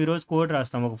 ఎందుకంటే మనం ఈరోజు కోడ్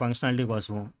రాస్తాం ఒక ఫంక్షనాలిటీ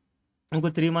కోసము. ఇంకో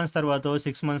 3 మంత్స్ తర్వాతో,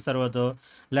 6 మంత్స్ తర్వాతో,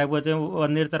 లేకపోతే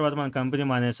 1 ఇయర్ తర్వాత మన కంపెనీ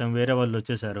మానేసాం. వేరే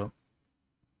వాళ్ళొచ్చేసారు.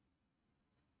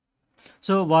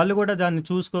 సో, వాళ్ళు కూడా దాన్ని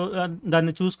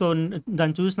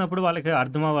చూసినప్పుడు వాళ్ళకి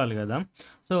అర్థం అవ్వాలి గదా!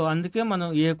 సో, అందుకే మనం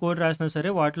ఏ కోడ్ రాసినా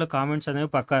సరే వాటిలో కామెంట్స్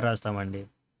అనేవి పక్కా రాస్తామండి.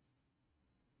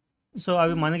 సో,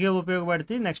 అవి మనకే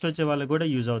ఉపయోగపడతాయి. నెక్స్ట్ వచ్చే వాళ్ళకి కూడా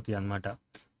యూజ్ అవుతాయన్నమాట.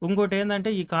 ఇంకోటేందంటే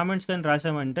ఈ కామెంట్స్ గాని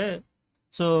రాసామంటే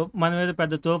సో, మన మీద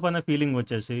పెద్ద తోపన్న ఫీలింగ్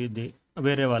వచ్చేసిద్ది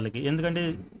వేరే వాళ్ళకి. ఎందుకంటే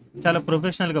చాలా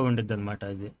ప్రొఫెషనల్‌గా ఉండిద్దనమాట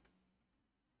ఇది.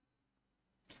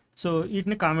 సో,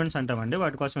 ఈటిని కామెంట్స్ అంటామండి.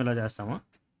 వాటి కోసం ఇలా చేస్తాము.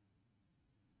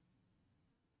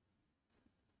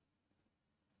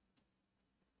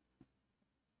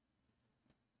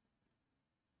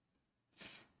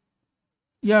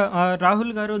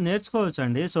 రాహుల్ గారు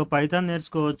నేర్చుకోవచ్చండి. సో, పైథాన్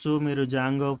నేర్చుకోవచ్చు. మీరు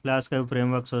జాంగో, ఫ్లాస్క్ అవి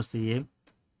ఫ్రేమ్‌వర్క్స్ వస్తాయి.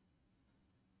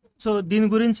 సో, దీని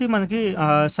గురించి మనకి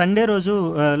సండే రోజు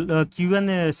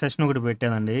క్యూఎన్ఏ సెషన్ ఒకటి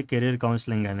పెట్టానండి. కెరీర్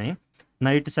కౌన్సెలింగ్ అని.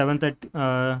 నైట్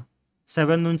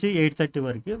 7 నుంచి 8:30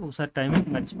 వరకి. ఒకసారి టైమింగ్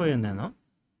మర్చిపోయాను నేను.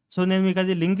 సో, నేను మీకు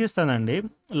అది లింక్ ఇస్తానండి.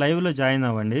 లైవ్‌లో జాయిన్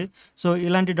అవ్వండి. సో,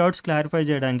 ఇలాంటి డౌట్స్ క్లారిఫై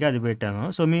చేయడానికి అది పెట్టాను.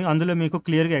 సో, అందులో మీకు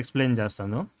క్లియర్‌గా ఎక్స్‌ప్లెయిన్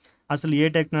చేస్తాను. అసలు ఏ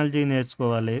టెక్నాలజీ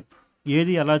నేర్చుకోవాలి?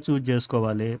 ఏది ఎలా చూజ్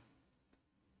చేసుకోవాలి?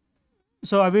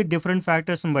 సో, అవి డిఫరెంట్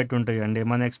ఫ్యాక్టర్స్‌ని బట్టి ఉంటాయండి.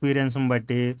 మన ఎక్స్‌పీరియన్స్‌ని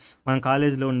బట్టి, మనం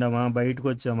కాలేజీలో ఉండామా?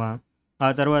 బయటకొచ్చామా? ఆ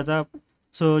తర్వాత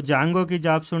సో, జాంగోకి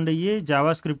జాబ్స్ ఉండయి.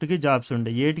 జావా స్క్రిప్ట్‌కి జాబ్స్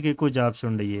ఉండయి. ఏటికి ఎక్కువ జాబ్స్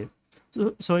ఉండయి.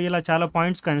 సో, ఇలా చాలా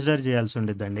పాయింట్స్ కన్సిడర్ చేయాల్సి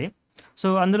ఉండిద్దండి. సో,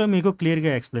 అందులో మీకు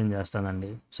క్లియర్‌గా ఎక్స్‌ప్లెయిన్ చేస్తానండి.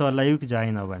 సో, లైవ్‌కి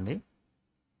జాయిన్ అవ్వండి.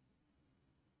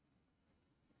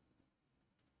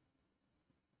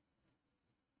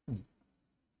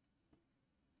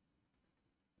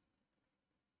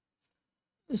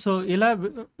 సో,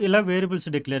 ఇలా వేరియబుల్స్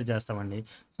డిక్లేర్ చేస్తామండి.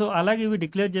 సో, అలాగే ఇవి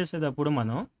డిక్లేర్ చేసేటప్పుడు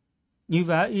మనం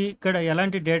ఇక్కడ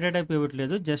ఎలాంటి డేటా టైప్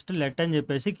ఇవ్వట్లేదు, జస్ట్ లెట్ అని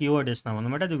చెప్పేసి కీవర్డ్ ఇస్తున్నాం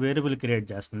అనమాట. అది వేరియబుల్ క్రియేట్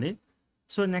చేస్తుంది.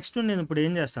 సో నెక్స్ట్ నేను ఇప్పుడు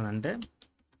ఏం చేస్తానంటే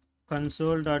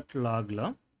console.logలో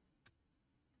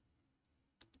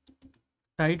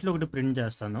టైటిల్ ఒకటి ప్రింట్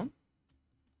చేస్తాను.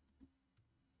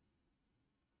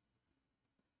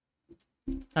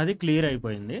 అది క్లియర్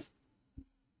అయిపోయింది.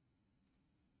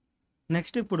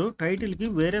 నెక్స్ట్ ఇప్పుడు టైటిల్కి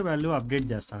వేరే వాల్యూ అప్డేట్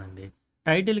చేస్తానండి.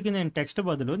 టైటిల్కి నేను టెక్స్ట్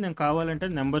బదులు నేను కావాలంటే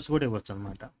నెంబర్స్ కూడా ఇవ్వచ్చు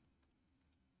అనమాట.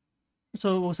 సో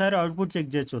ఒకసారి అవుట్పుట్ చెక్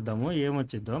చేసి చూద్దాము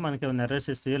ఏమొచ్చిద్దో, మనకి ఏమైనా ఎర్రర్స్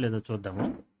ఇస్తాయో లేదో చూద్దాము.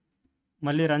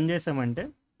 మళ్ళీ రన్ చేసామంటే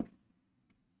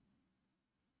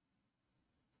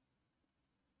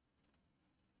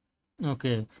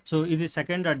ఓకే. సో ఇది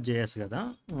second.js కదా,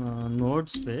 నోడ్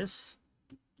స్పేస్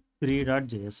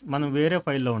 3.js. మనం వేరే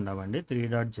ఫైల్లో ఉన్నామండి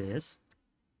 3.js.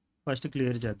 ఫస్ట్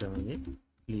క్లియర్ చేద్దాం. ఇది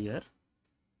clear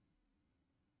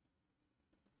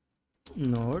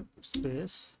node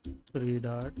space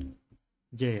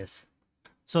 3.js.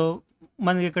 So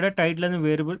మనకి ఇక్కడ టైటిల్ అనే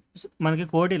వేరియబుల్, మనకి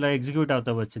కోడ్ ఇలా ఎగ్జిక్యూట్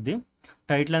అవుతా వచ్చింది.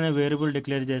 టైటిల్ అనే వేరియబుల్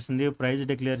డిక్లేర్ చేసింది, ప్రైస్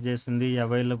డిక్లేర్ చేసింది,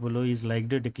 అవైలబుల్ ఈజ్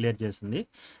లైక్డ్ డిక్లేర్ చేసింది.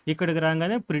 ఇక్కడికి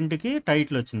రాగానే ప్రింట్కి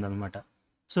టైటిల్ వచ్చింది అనమాట.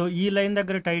 సో ఈ లైన్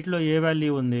దగ్గర టైటిల్లో ఏ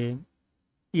వాల్యూ ఉంది,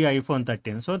 ఈ iPhone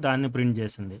 13. సో దాన్ని ప్రింట్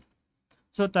చేసింది.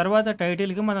 సో తర్వాత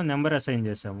టైటిల్కి మనం నెంబర్ అసైన్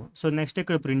చేసాము. సో నెక్స్ట్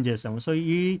ఇక్కడ ప్రింట్ చేసాము. సో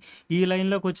ఈ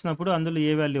లైన్లోకి వచ్చినప్పుడు అందులో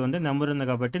ఏ వాల్యూ ఉంది, నెంబర్ ఉంది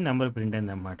కాబట్టి నెంబర్ ప్రింట్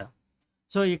అయింది అనమాట.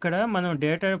 సో ఇక్కడ మనం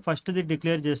డేటా ఫస్ట్ది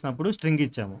డిక్లేర్ చేసినప్పుడు స్ట్రింగ్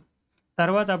ఇచ్చాము,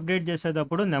 తర్వాత అప్డేట్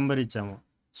చేసేటప్పుడు నెంబర్ ఇచ్చాము.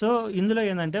 సో ఇందులో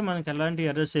ఏంటంటే మనకి ఎలాంటి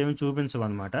ఎర్రర్స్ ఏమి చూపించవు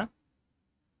అనమాట.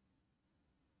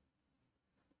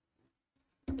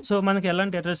 సో మనకి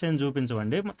ఎలాంటి ఎర్రర్స్ ఏమి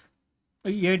చూపించవండి.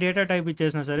 ఏ డేటా టైప్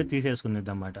ఇచ్చేసినా సరే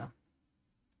తీసేసుకునేది అన్నమాట.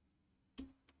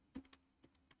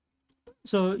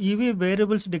 సో ఇవి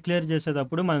వేరియబుల్స్ డిక్లేర్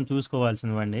చేసేటప్పుడు మనం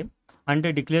చూసుకోవాల్సినవండి. అంటే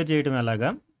డిక్లేర్ చేయటం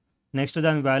ఎలాగా, నెక్స్ట్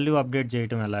దాని వాల్యూ అప్డేట్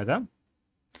చేయటం ఎలాగా.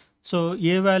 సో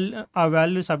ఆ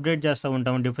వాల్యూస్ అప్డేట్ చేస్తూ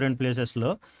ఉంటాము డిఫరెంట్ ప్లేసెస్లో.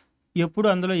 ఎప్పుడు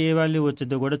అందులో ఏ వాల్యూ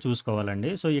వచ్చిందో కూడా చూసుకోవాలండి.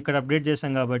 సో ఇక్కడ అప్డేట్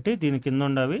చేసాం కాబట్టి దీని కింద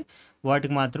ఉండవి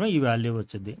వాటికి మాత్రమే ఈ వాల్యూ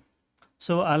వచ్చింది.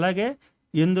 సో అలాగే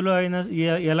ఎందులో అయినా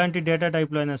ఎలాంటి డేటా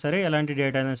టైప్లో అయినా సరే ఎలాంటి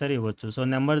డేటా అయినా సరే ఇవ్వచ్చు. సో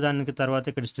నెంబర్ దానికి తర్వాత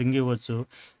ఇక్కడ స్ట్రింగ్ ఇవ్వచ్చు.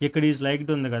 ఇక్కడ ఈజ్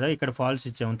లైక్డ్ ఉంది కదా, ఇక్కడ ఫాల్స్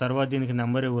ఇచ్చాము, తర్వాత దీనికి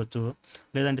నెంబర్ ఇవ్వచ్చు,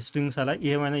 లేదంటే స్ట్రింగ్స్ అలా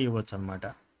ఏమైనా ఇవ్వచ్చు అనమాట.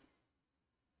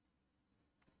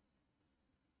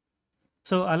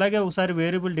 సో అలాగే ఒకసారి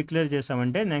వేరియబుల్ డిక్లేర్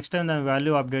చేసామంటే నెక్స్ట్ టైం దాని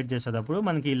వాల్యూ అప్డేట్ చేసేటప్పుడు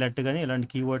మనకి ఈ లెట్ కానీ ఇలాంటి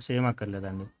కీవర్డ్స్ ఏం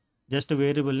అక్కర్లేదండి. జస్ట్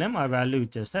వేరియబుల్ నేమ్ ఆ వాల్యూ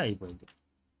ఇచ్చేస్తే అయిపోయింది.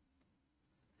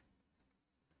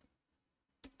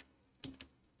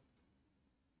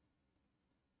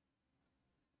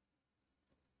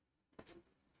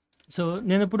 సో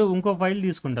నేను ఇప్పుడు ఇంకో ఫైల్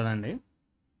తీసుకుంటానండి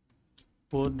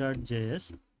 4.js.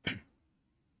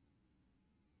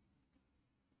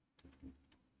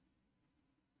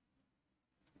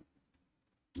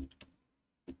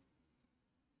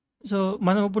 సో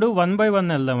మనం ఇప్పుడు 1 by 1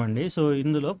 వెళ్దామండి. సో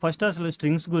ఇందులో ఫస్ట్ అసలు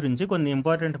స్ట్రింగ్స్ గురించి కొన్ని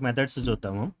ఇంపార్టెంట్ మెథడ్స్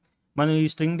చూద్దాము. మనం ఈ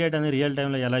స్ట్రింగ్ డేటాని రియల్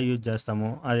టైంలో ఎలా యూజ్ చేస్తాము,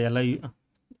 అది ఎలా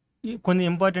కొన్ని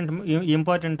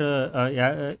ఇంపార్టెంట్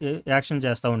యాక్షన్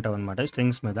చేస్తూ ఉంటాం అనమాట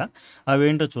స్ట్రింగ్స్ మీద.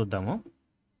 అవేంటో చూద్దాము.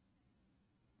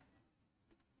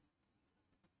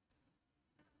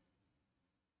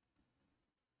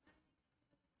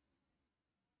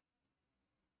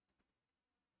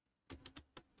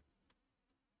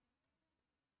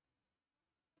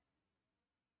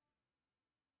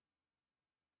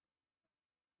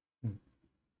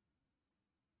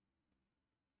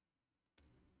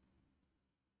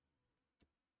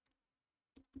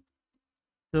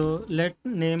 So let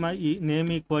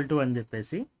name equal to అని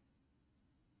చెప్పేసి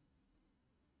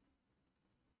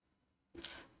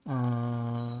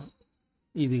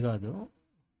ఇది కాదు,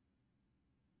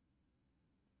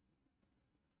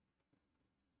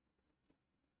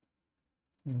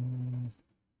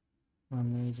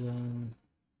 అమెజాన్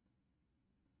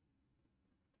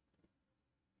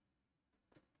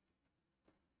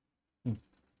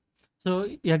సో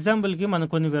ఎగ్జాంపుల్కి మనం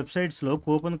కొన్ని వెబ్సైట్స్లో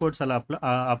కూపన్ కోడ్స్ అలా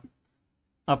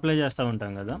అప్లై చేస్తూ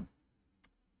ఉంటాం కదా.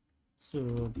 సో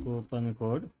కూపన్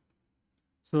కోడ్,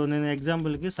 సో నేను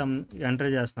ఎగ్జాంపుల్కి ఎంటర్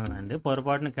చేస్తున్నానండి,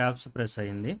 పొరపాటున క్యాప్స్ ప్రెస్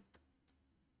అయ్యింది,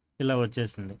 ఇలా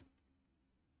వచ్చేసింది.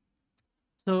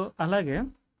 సో అలాగే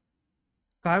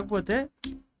కాకపోతే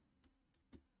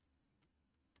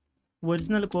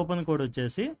ఒరిజినల్ కూపన్ కోడ్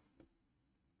వచ్చేసి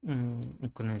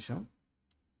ఒక్క నిమిషం,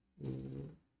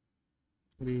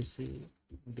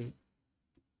 ABCD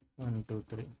 1 2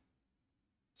 3.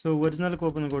 So original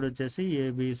coupon code వచ్చేసి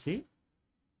ABCD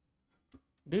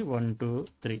 1 2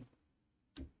 3.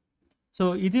 సో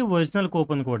ఇది ఒరిజినల్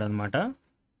కూపన్ కోడ్ అనమాట.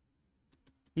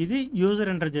 ఇది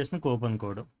యూజర్ ఎంటర్ చేసిన కూపన్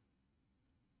కోడ్.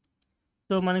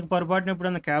 సో మనకి పొరపాటున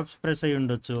ఎప్పుడైనా క్యాప్స్ ప్రెస్ అయ్యి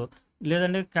ఉండొచ్చు,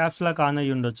 లేదంటే క్యాప్స్ లాక్ ఆన్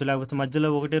అయ్యి ఉండొచ్చు. లేకపోతే మధ్యలో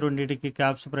 1, 2కి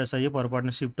క్యాప్స్ ప్రెస్ అయ్యి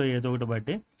పొరపాటున షిఫ్ట్ ఏదో ఒకటి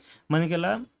బట్టి మనకి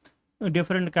ఇలా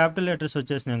డిఫరెంట్ క్యాపిటల్ లెటర్స్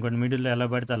వచ్చేసినాయి అనుకోండి మిడిల్‌లో ఎలా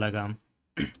పడితే అలాగా.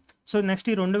 సో, నెక్స్ట్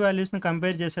ఈ 2 వాల్యూస్‌ని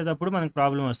కంపేర్ చేసేటప్పుడు మనకు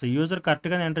ప్రాబ్లమ్ వస్తాయి. యూజర్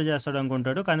కరెక్ట్‌గానే ఎంటర్ చేస్తాడు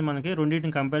అనుకుంటాడు. కానీ మనకి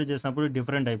రెండిటిని కంపేర్ చేసినప్పుడు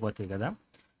డిఫరెంట్ అయిపోతాయి కదా!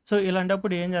 సో,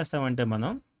 ఇలాంటప్పుడు ఏం చేస్తామంటే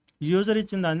మనం యూజర్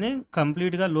ఇచ్చిన దాన్ని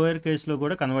కంప్లీట్‌గా లోయర్ కేస్‌లో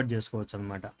కూడా కన్వర్ట్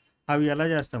చేసుకోవచ్చనమాట. అవి ఎలా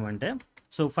చేస్తామంటే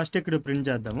సో, ఫస్ట్ ఇక్కడ ప్రింట్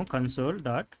చేద్దాము. కన్సోల్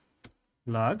డాట్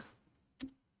లాగ్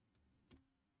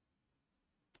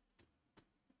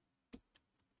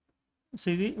సో,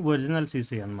 ఇది ఒరిజినల్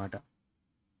సీసీ అనమాట.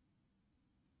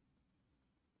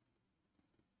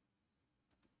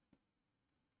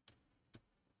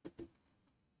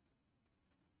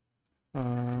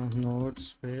 నోట్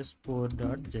స్పేస్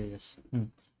 4.js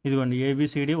ఇదిగోండి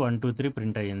ఏబిసిడి 1 2 3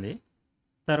 ప్రింట్ అయ్యింది.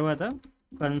 తర్వాత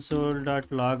కన్సోల్ డాట్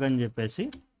లాగ్ అని చెప్పేసి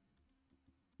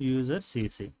యూజర్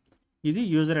సీసీ ఇది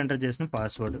యూజర్ ఎంటర్ చేసిన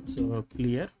పాస్వర్డ్. సో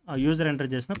క్లియర్ ఆ యూజర్ ఎంటర్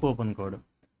చేసిన coupon code.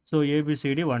 So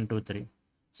A B C D 1 2 3.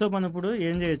 So మనం ఇప్పుడు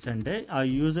ఏం చేయొచ్చు అంటే ఆ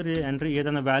యూజర్ ఎంటర్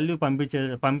ఏదైనా వాల్యూ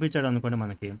పంపించాడు అనుకోండి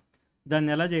మనకి,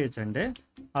 దాన్ని ఎలా చేయొచ్చు అంటే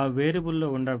ఆ వేరియబుల్లో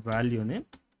ఉన్న వాల్యూని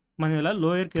మనం ఇలా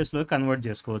లోయర్ కేస్లో కన్వర్ట్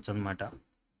చేసుకోవచ్చు అనమాట.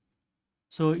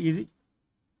 సో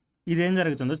ఇదేం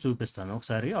జరుగుతుందో చూపిస్తాను.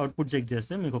 ఒకసారి అవుట్పుట్ చెక్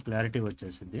చేస్తే మీకు క్లారిటీ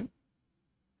వచ్చేసింది.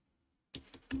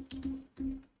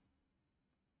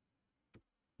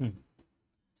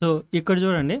 సో ఇక్కడ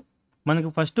చూడండి మనకి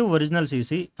ఫస్ట్ ఒరిజినల్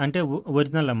సీసీ అంటే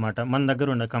ఒరిజినల్ అన్నమాట, మన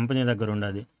దగ్గర కంపెనీ దగ్గర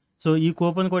ఉండదు. సో ఈ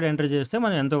కూపన్ కోడ్ ఎంటర్ చేస్తే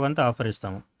మనం ఎంతో కొంత ఆఫర్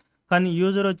ఇస్తాము. కానీ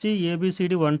యూజర్ వచ్చి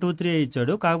ఏబిసిడి 1 2 3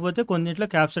 ఇచ్చాడు, కాకపోతే కొన్నిట్లో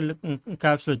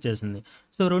క్యాప్స్లు వచ్చేసింది.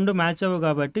 సో 2 మ్యాచ్ అవ్వవు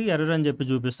కాబట్టి ఎర్రర్ అని చెప్పి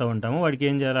చూపిస్తూ ఉంటాము. వాడికి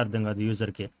ఏం చేయాలో అర్థం కాదు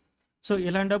యూజర్కి. సో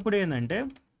ఇలాంటప్పుడు ఏంటంటే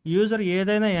యూజర్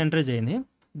ఏదైనా ఎంటర్ చేయని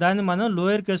దాన్ని మనం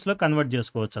లోయర్ కేస్లో కన్వర్ట్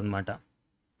చేసుకోవచ్చు అనమాట.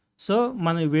 సో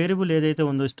మన వేరియబుల్ ఏదైతే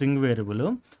ఉందో స్ట్రింగ్ వేరియబుల్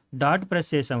డాట్ ప్రెస్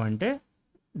చేసామంటే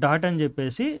డాట్ అని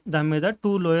చెప్పేసి దాని మీద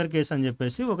 2 లోయర్ కేస్ అని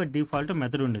చెప్పేసి ఒక డిఫాల్ట్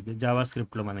మెథడ్ ఉండేది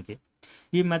జావాస్క్రిప్ట్లో మనకి.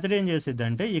 ఈ మెథడ్ ఏం చేసిద్ది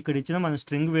అంటే ఇక్కడ ఇచ్చిన మన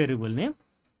స్ట్రింగ్ వేరియబుల్ని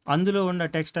అందులో ఉన్న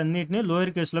టెక్స్ట్ అన్నిటిని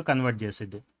లోయర్ కేస్లో కన్వర్ట్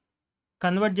చేసిద్ది.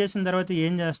 కన్వర్ట్ చేసిన తర్వాత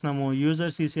ఏం చేస్తున్నాము,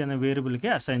 యూజర్ సీసీ అనే వేరియబుల్కి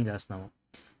అసైన్ చేస్తున్నాము.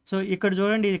 సో ఇక్కడ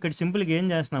చూడండి, ఇక్కడ సింపుల్గా ఏం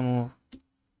చేస్తున్నాము,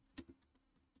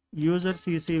 యూజర్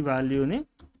సీసీ వాల్యూని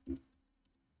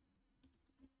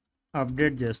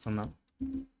అప్డేట్ చేస్తున్నాం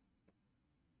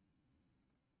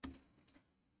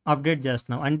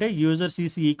అంటే యూజర్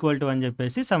సీసీ ఈక్వల్ టు అని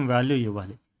చెప్పేసి సమ్ వాల్యూ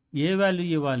ఇవ్వాలి. ఏ వాల్యూ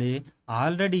ఇవ్వాలి,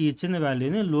 ఆల్రెడీ ఇచ్చిన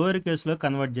వాల్యూని లోయర్ కేస్లో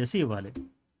కన్వర్ట్ చేసి ఇవ్వాలి.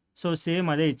 సో సేమ్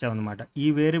అదే ఇచ్చామన్నమాట. ఈ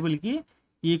వేరియబుల్కి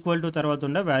ఈక్వల్ టు తర్వాత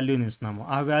ఉన్న వాల్యూని ఇస్తున్నాము.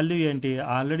 ఆ వాల్యూ ఏంటి,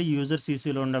 ఆల్రెడీ యూజర్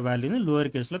సీసీలో ఉన్న వాల్యూని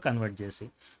లోయర్ కేస్లో కన్వర్ట్ చేసి.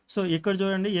 సో ఇక్కడ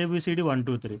చూడండి ఏబిసిడి 1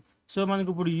 2 3. సో మనకి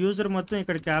ఇప్పుడు యూజర్ మొత్తం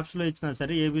ఇక్కడ క్యాప్స్లో ఇచ్చినా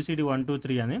సరే ఏబిసిడి 1 2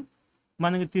 3 అని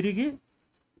మనకి తిరిగి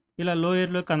ఇలా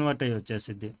లోయర్లో కన్వర్ట్ అయ్యి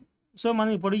వచ్చేసిద్ది. సో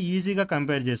మనం ఇప్పుడు ఈజీగా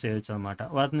కంపేర్ చేసేయచ్చు అనమాట.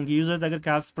 వాటికి యూజర్ దగ్గర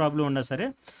క్యాప్స్ ప్రాబ్లం ఉన్నా సరే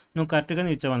నువ్వు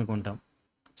కరెక్ట్గానే ఇచ్చావనుకుంటాం.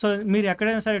 సో మీరు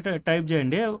ఎక్కడైనా సరే టైప్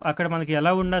చేయండి, అక్కడ మనకి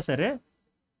ఎలా ఉన్నా సరే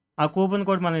ఆ కూపన్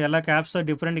కోడ్ మనం ఎలా క్యాప్స్తో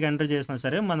డిఫరెంట్గా ఎంటర్ చేసినా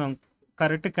సరే మనం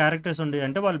కరెక్ట్ క్యారెక్టర్స్ ఉండి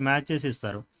అంటే వాళ్ళు మ్యాచ్ చేసి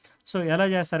ఇస్తారు. సో ఎలా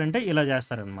చేస్తారంటే ఇలా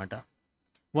చేస్తారనమాట.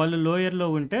 వాళ్ళు లోయర్లో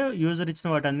ఉంటే యూజర్ ఇచ్చిన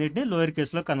వాటన్నిటిని లోయర్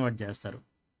కేస్లో కన్వర్ట్ చేస్తారు.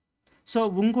 సో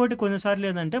ఇంకోటి కొన్నిసార్లు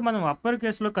ఏంటంటే మనం అప్పర్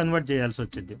కేస్లో కన్వర్ట్ చేయాల్సి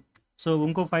వచ్చింది. సో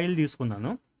ఇంకో ఫైల్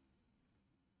తీసుకున్నాను.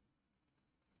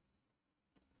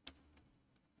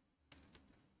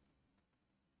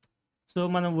 సో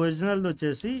మనం ఒరిజినల్ది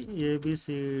వచ్చేసి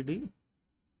ఏబిసిడి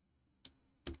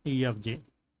ఈఎఫ్జి,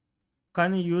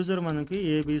 కానీ యూజర్ మనకి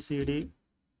ఏబిసిడి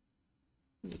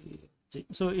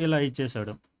సో ఇలా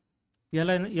ఇచ్చేసాడు.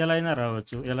 ఎలా అయినా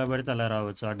రావచ్చు, ఎలా పడితే అలా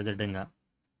రావచ్చు అడ్డదిడ్డంగా.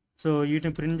 సో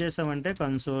వీటిని ప్రింట్ చేసామంటే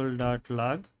కన్సోల్ డాట్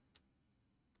లాగ్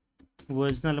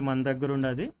ఒరిజినల్ మన దగ్గర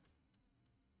ఉండదు.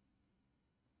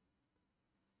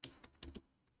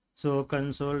 So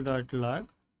console dot log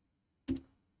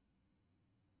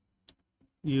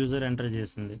user enter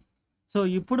చేసింది. సో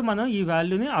ఇప్పుడు మనం ఈ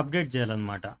వాల్యూని అప్డేట్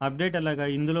చేయాలన్నమాట. అప్డేట్ ఎలాగా,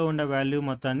 ఇందులో ఉన్న వాల్యూ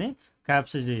మొత్తాన్ని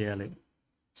క్యాప్చర్ చేయాలి.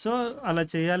 సో అలా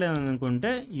చేయాలి అని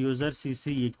అనుకుంటే user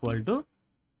CC equal to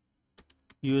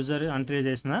user enter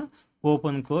చేసిన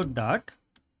open code dot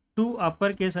 2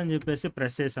 upper case అని చెప్పేసి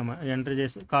ప్రెస్ చేసాము, ఎంటర్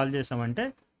చేసి కాల్ చేసామంటే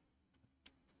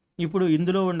ఇప్పుడు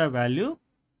ఇందులో ఉన్న వాల్యూ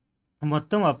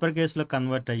మొత్తం అప్పర్ కేస్లో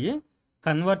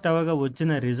కన్వర్ట్ అవ్వగా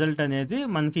వచ్చిన రిజల్ట్ అనేది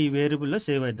మనకి ఈ వేరియబుల్లో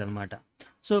సేవ్ అవుతుంది అనమాట.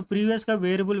 సో ప్రీవియస్గా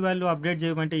వేరియబుల్ వాల్యూ అప్డేట్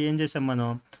చేయమంటే ఏం చేసాం, మనం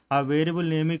ఆ వేరియబుల్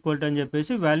నేమ్ ఈక్వల్ అని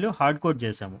చెప్పేసి వాల్యూ హార్డ్ కోడ్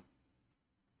చేసాము.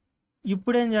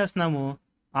 ఇప్పుడు ఏం చేస్తున్నాము,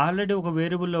 ఆల్రెడీ ఒక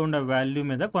వేరియబుల్లో ఉన్న వాల్యూ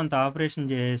మీద కొంత ఆపరేషన్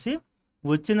చేసి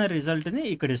వచ్చిన రిజల్ట్ని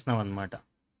ఇక్కడ ఇస్తున్నాం అనమాట.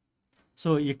 సో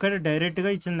ఇక్కడ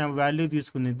డైరెక్ట్గా ఇచ్చిన వాల్యూ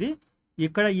తీసుకునేది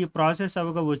ఇక్కడ ఈ ప్రాసెస్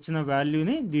అవ్వగా వచ్చిన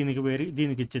వాల్యూని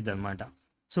దీనికి ఇచ్చిద్ది అనమాట.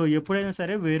 సో ఎప్పుడైనా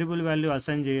సరే వేరియబుల్ వాల్యూ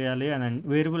అసైన్ చేయాలి అని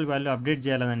వేరియబుల్ వాల్యూ అప్డేట్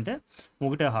చేయాలని అంటే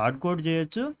ఒకటే హార్డ్ కోడ్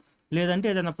చేయొచ్చు, లేదంటే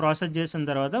ఏదైనా ప్రాసెస్ చేసిన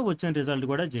తర్వాత వచ్చిన రిజల్ట్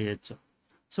కూడా చేయొచ్చు.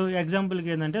 సో ఎగ్జాంపుల్కి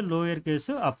ఏంటంటే లోయర్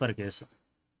కేసు అప్పర్ కేసు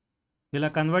ఇలా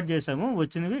కన్వర్ట్ చేసాము,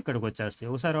 వచ్చినవి ఇక్కడికి వచ్చేస్తాయి.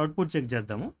 ఒకసారి అవుట్పుట్ చెక్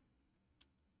చేద్దాము.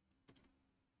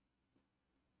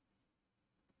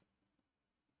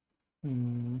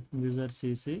 యూజర్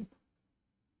సిసి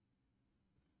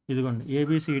ఇదిగోండి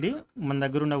ఏబిసిడి మన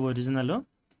దగ్గర ఉన్న ఒరిజినల్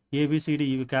ఏబిసిడి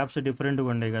ఇవి క్యాప్స్ డిఫరెంట్గా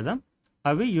ఉండేవి కదా,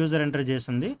 అవి యూజర్ ఎంటర్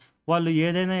చేసింది. వాళ్ళు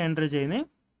ఏదైనా ఎంటర్ చేయని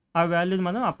ఆ వాల్యూ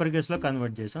మనం అప్పర్ కేసులో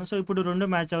కన్వర్ట్ చేసాం. సో ఇప్పుడు రెండు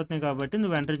మ్యాచ్ అవుతున్నాయి కాబట్టి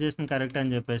నువ్వు ఎంటర్ చేసిన కరెక్ట్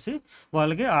అని చెప్పేసి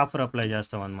వాళ్ళకి ఆఫర్ అప్లై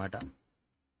చేస్తాం అనమాట.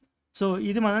 సో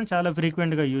ఇది మనం చాలా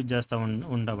ఫ్రీక్వెంట్గా యూజ్ చేస్తూ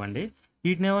ఉంటామండి.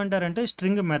 వీటిని ఏమంటారంటే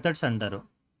స్ట్రింగ్ మెథడ్స్ అంటారు.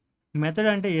 మెథడ్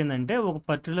అంటే ఏంటంటే ఒక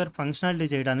పర్టికులర్ ఫంక్షనాలిటీ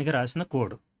చేయడానికి రాసిన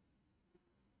కోడ్.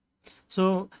 సో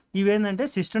ఇవేంటంటే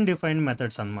సిస్టమ్ డిఫైన్డ్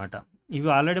మెథడ్స్ అనమాట. ఇవి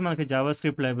ఆల్రెడీ మనకి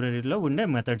జావాస్క్రిప్ట్ లైబ్రరీలో ఉండే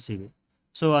మెథడ్స్ ఇవి.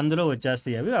 సో అందులో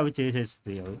వచ్చేస్తాయి అవి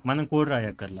చేసేస్తాయి, అవి మనం కోడ్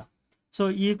రాయక్కర్లా. సో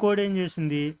ఈ కోడ్ ఏం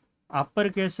చేసింది, అప్పర్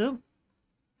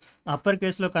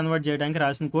కేసులో కన్వర్ట్ చేయడానికి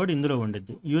రాసిన కోడ్ ఇందులో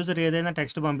ఉండిద్ది. యూజర్ ఏదైనా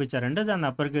టెక్స్ట్ పంపించారంటే దాన్ని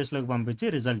అప్పర్ కేసులోకి పంపించి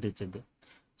రిజల్ట్ ఇచ్చింది.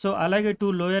 సో అలాగే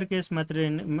లోయర్ కేస్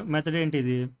మెథడ్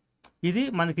ఏంటిది, ఇది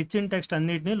మనకి ఇచ్చిన టెక్స్ట్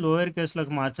అన్నిటిని లోయర్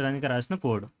కేసులోకి మార్చడానికి రాసిన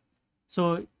కోడ్. సో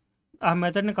ఆ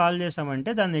మెథడ్ని కాల్ చేసామంటే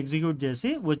దాన్ని ఎగ్జిక్యూట్ చేసి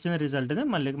వచ్చిన రిజల్ట్ని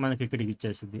మళ్ళీ మనకి ఇక్కడికి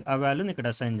ఇచ్చేసింది. ఆ వాల్యూని ఇక్కడ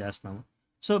అసైన్ చేస్తాము.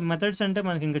 సో మెథడ్స్ అంటే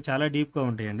మనకి ఇంకా చాలా డీప్గా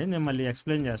ఉంటాయండి, నేను మళ్ళీ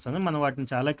ఎక్స్ప్లెయిన్ చేస్తాను. మనం వాటిని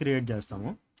చాలా క్రియేట్ చేస్తాము.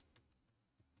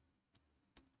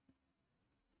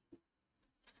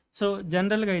 సో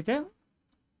జనరల్గా అయితే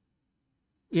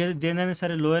దేనైనా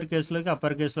సరే లోయర్ కేసులోకి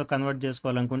అప్పర్ కేసులో కన్వర్ట్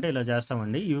చేసుకోవాలనుకుంటే ఇలా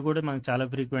చేస్తామండి. ఇవి కూడా మనకు చాలా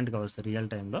ఫ్రీక్వెంట్గా వస్తాయి రియల్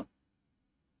టైంలో.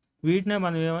 వీటినే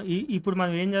మనం ఇప్పుడు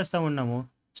మనం ఏం చేస్తూ ఉన్నాము,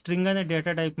 స్ట్రింగ్ అనే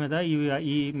డేటా టైప్ మీద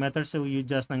ఈ మెథడ్స్ యూజ్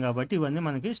చేస్తున్నాం కాబట్టి ఇవన్నీ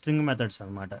మనకి స్ట్రింగ్ మెథడ్స్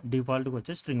అనమాట, డిఫాల్ట్గా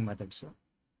వచ్చే స్ట్రింగ్ మెథడ్స్.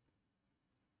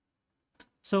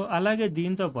 సో అలాగే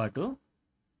దీంతో పాటు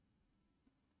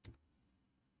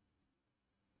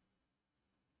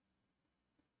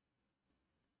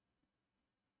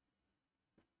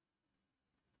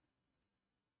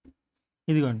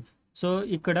ఇదిగోండి. సో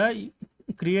ఇక్కడ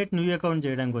క్రియేట్ న్యూ అకౌంట్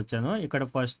చేయడానికి వచ్చాను. ఇక్కడ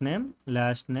first name,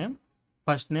 last name,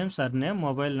 first name, sir name,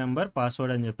 mobile number,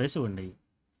 password అని చెప్పేసి ఉండేవి.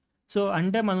 సో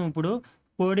అంటే మనం ఇప్పుడు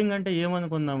కోడింగ్ అంటే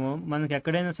ఏమనుకున్నాము, మనకి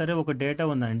ఎక్కడైనా సరే ఒక డేటా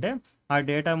ఉందంటే ఆ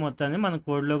డేటా మొత్తాన్ని మనం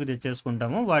కోడ్లోకి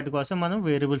తెచ్చేసుకుంటాము, వాటి కోసం మనం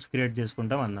వేరియబుల్స్ క్రియేట్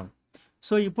చేసుకుంటాం అన్నాం.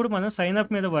 సో ఇప్పుడు మనం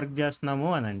సైన్అప్ మీద వర్క్ చేస్తున్నాము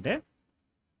అని అంటే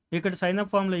ఇక్కడ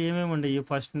సైన్అప్ ఫామ్లో ఏమేమి ఉండేవి,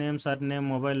 first name, sir name,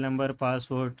 mobile number,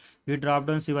 password, ఈ డ్రాప్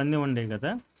డౌన్స్ ఇవన్నీ ఉండేవి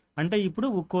కదా. అంటే ఇప్పుడు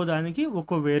ఒక్కో దానికి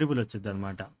ఒక్కో వేరియబుల్ వచ్చింది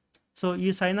అనమాట. సో ఈ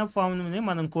సైన్అప్ ఫామ్ని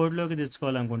మనం కోడ్లోకి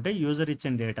తెచ్చుకోవాలనుకుంటే యూజర్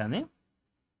ఇచ్చిన డేటాని,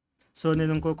 సో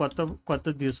నేను ఇంకో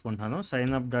కొత్తది తీసుకుంటాను,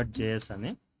 signup.js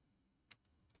అని.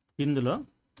 ఇందులో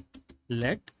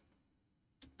let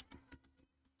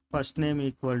first name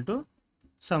equal to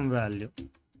some value.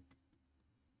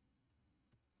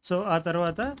 So ఆ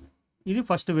తర్వాత ఇది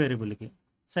ఫస్ట్ వేరియబుల్కి,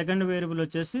 సెకండ్ వేరియబుల్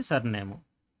వచ్చేసి surname.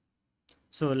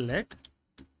 So let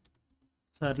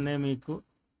surname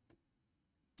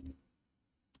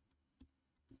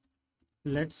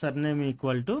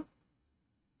equal to,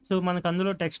 so మనకు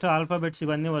అందులో టెక్స్ట్ ఆల్ఫాబెట్స్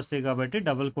ఇవన్నీ వస్తాయి కాబట్టి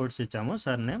డబుల్ కోట్స్ ఇచ్చాము,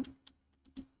 సర్నేమ్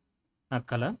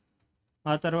అక్కల.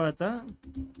 ఆ తర్వాత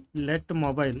let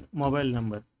mobile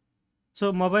number. So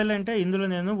mobile అంటే ఇందులో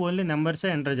నేను ఓన్లీ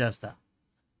నెంబర్సే ఎంటర్ చేస్తా.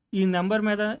 ఈ నెంబర్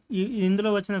మీద ఇందులో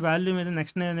వచ్చిన వాల్యూ మీద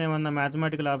నెక్స్ట్ నేను ఏమన్నా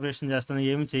మ్యాథమెటికల్ ఆపరేషన్ చేస్తాను,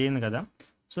 ఏమి చేయను కదా.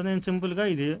 సో నేను సింపుల్గా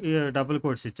ఇది డబుల్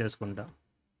కోట్స్ ఇచ్చేసుకుంటా,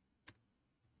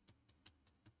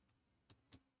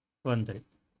 1 3.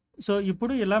 సో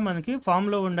ఇప్పుడు ఇలా మనకి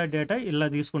ఫామ్లో ఉన్న డేటా ఇలా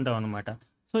తీసుకుంటాం అనమాట.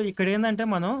 సో ఇక్కడ ఏంటంటే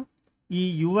మనం ఈ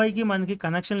యూఐకి మనకి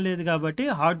కనెక్షన్ లేదు కాబట్టి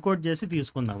హార్డ్ కోడ్ చేసి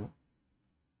తీసుకున్నాము.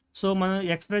 సో మనం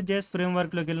ఎక్స్ప్రెస్ జేఎస్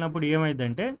ఫ్రేమ్వర్క్లోకి వెళ్ళినప్పుడు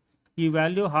ఏమైందంటే ఈ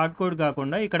వాల్యూ హార్డ్ కోడ్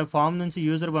కాకుండా ఇక్కడ ఫామ్ నుంచి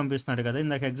యూజర్ పంపిస్తున్నాడు కదా.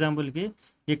 ఇందాక ఎగ్జాంపుల్కి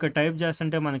ఇక్కడ టైప్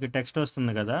చేస్తుంటే మనకి టెక్స్ట్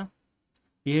వస్తుంది కదా,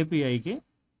 ఏపీఐకి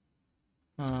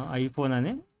ఐఫోన్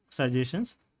అని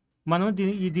సజెషన్స్, మనం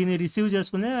దీన్ని రిసీవ్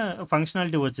చేసుకునే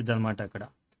ఫంక్షనాలిటీ వచ్చింది అనమాట అక్కడ.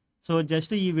 సో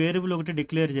జస్ట్ ఈ వేరియబుల్ ఒకటి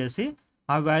డిక్లేర్ చేసి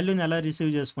ఆ వాల్యూని ఎలా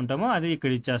రిసీవ్ చేసుకుంటామో అది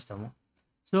ఇక్కడ ఇచ్చేస్తాము.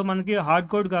 సో మనకి హార్డ్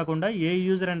కోడ్ కాకుండా ఏ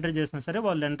యూజర్ ఎంటర్ చేసినా సరే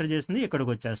వాళ్ళు ఎంటర్ చేసింది ఇక్కడికి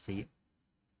వచ్చేస్తాయి.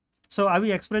 సో అవి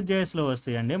ఎక్స్ప్రెస్ జేఎస్లో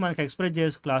వస్తాయండి. మనకి ఎక్స్ప్రెస్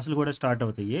జేఎస్ క్లాసులు కూడా స్టార్ట్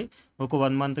అవుతాయి ఒక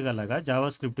 1 month అలాగా జావా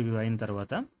స్క్రిప్ట్ ఇవి అయిన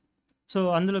తర్వాత. సో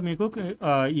అందులో మీకు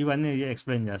ఇవన్నీ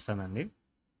ఎక్స్ప్లెయిన్ చేస్తానండి.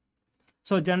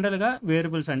 సో జనరల్గా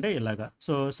వేరియబుల్స్ అంటే ఇలాగా.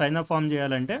 సో సైన్అప్ ఫామ్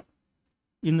చేయాలంటే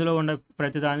ఇందులో ఉన్న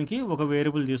ప్రతిదానికి ఒక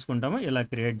వేరియబుల్ తీసుకుంటాము, ఇలా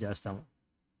క్రియేట్ చేస్తాము.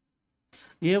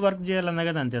 ఏ వర్క్ చేయాలన్నా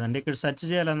కానీ అంతేనండి. ఇక్కడ సెర్చ్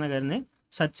చేయాలన్నా కానీ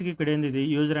సెర్చ్కి ఇక్కడ ఏంది, ఇది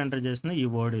యూజర్ ఎంటర్ చేసిన ఈ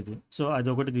వర్డ్ ఇది. సో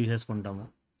అదొకటి తీసేసుకుంటాము,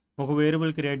 ఒక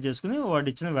వేరియబుల్ క్రియేట్ చేసుకుని వాడు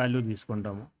ఇచ్చిన వాల్యూ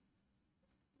తీసుకుంటాము.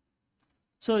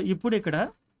 సో ఇప్పుడు ఇక్కడ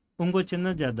ఇంకో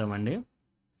చిన్నది చేద్దామండి.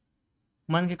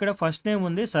 మనకి ఇక్కడ ఫస్ట్ నేమ్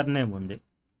ఉంది, సర్నేమ్ ఉంది.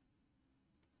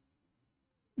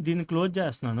 దీన్ని క్లోజ్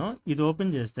చేస్తున్నాను. ఇది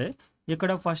ఓపెన్ చేస్తే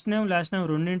ఇక్కడ ఫస్ట్ నేమ్ లాస్ట్ నేమ్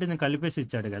రెండింటిని కలిపేసి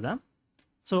ఇచ్చాడు కదా.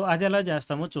 సో అది ఎలా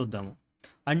చేస్తామో చూద్దాము.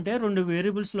 అంటే 2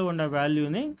 వేరియబుల్స్లో ఉన్న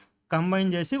వాల్యూని కంబైన్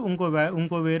చేసి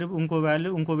ఇంకో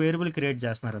వేరియబుల్ క్రియేట్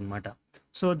చేస్తున్నారనమాట.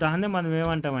 సో దాన్నే మనం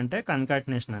ఏమంటామంటే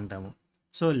కన్కాటినేషన్ అంటాము.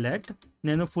 సో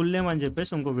నేను ఫుల్ నేమ్ అని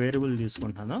చెప్పేసి ఇంకో వేరియబుల్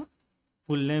తీసుకుంటాను.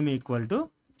 ఫుల్ నేమ్ ఈక్వల్ టు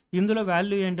ఇందులో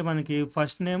వాల్యూ ఏంటి మనకి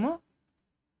ఫస్ట్ నేమ్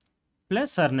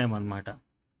ప్లస్ సర్నేమ్ అనమాట.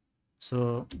 సో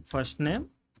ఫస్ట్ నేమ్,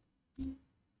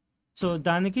 సో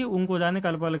దానికి ఇంకో దాన్ని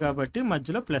కలపాలి కాబట్టి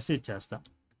మధ్యలో ప్లస్ ఇచ్చేస్తాం.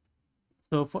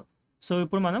 సో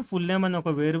ఇప్పుడు మనం ఫుల్ నేమ్ అని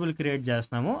ఒక వేరియబుల్ క్రియేట్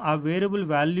చేస్తున్నాము. ఆ వేరియబుల్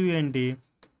వాల్యూ ఏంటి,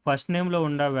 ఫస్ట్ నేమ్లో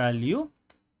ఉన్న వాల్యూ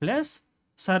ప్లస్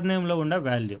సర్నేమ్లో ఉన్న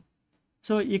వాల్యూ.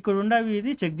 సో ఇక్కడ ఉండవి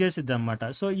ఇది చెక్ చేసిద్ది అనమాట.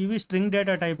 సో ఇవి స్ట్రింగ్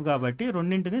డేటా టైప్ కాబట్టి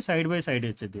రెండింటిని సైడ్ బై సైడ్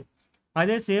ఇచ్చింది.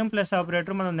 అదే సేమ్ ప్లస్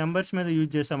ఆపరేటర్ మనం నెంబర్స్ మీద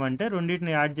యూజ్ చేసామంటే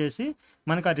రెండింటిని యాడ్ చేసి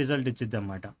మనకు ఆ రిజల్ట్ ఇచ్చిద్ది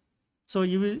అనమాట. సో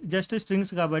ఇవి జస్ట్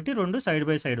స్ట్రింగ్స్ కాబట్టి 2 సైడ్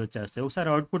బై సైడ్ వచ్చేస్తాయి. ఒకసారి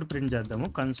అవుట్పుట్ ప్రింట్ చేద్దాము.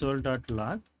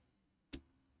 console.log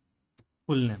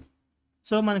full name.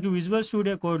 సో మనకి విజువల్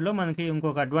స్టూడియో కోడ్లో మనకి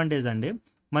ఇంకొక అడ్వాంటేజ్ అండి.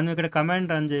 మనం ఇక్కడ కమాండ్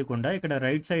రన్ చేయకుండా ఇక్కడ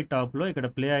రైట్ సైడ్ టాప్లో ఇక్కడ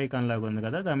ప్లే ఐకాన్ లాగా ఉంది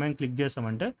కదా, దాని మీద క్లిక్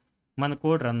చేసామంటే మన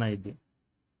కోడ్ రన్ అయ్యిద్ది.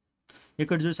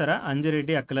 ఇక్కడ చూసారా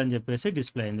అంజిరెడ్డి అక్కలు అని చెప్పేసి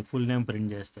డిస్ప్లే అయింది ఫుల్ నేమ్ ప్రింట్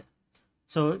చేస్తే.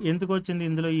 సో ఎందుకు వచ్చింది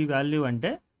ఇందులో ఈ వాల్యూ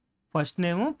అంటే ఫస్ట్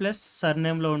నేము ప్లస్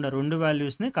సర్నేమ్లో ఉన్న 2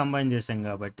 వాల్యూస్ని కంబైన్ చేసాం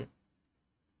కాబట్టి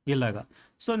ఇలాగా.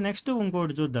 సో నెక్స్ట్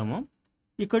ఇంకోటి చూద్దాము.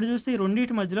 ఇక్కడ చూస్తే ఈ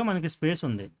రెండింటి మధ్యలో మనకి స్పేస్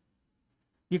ఉంది,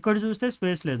 ఇక్కడ చూస్తే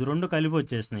స్పేస్ లేదు, 2 కలిపి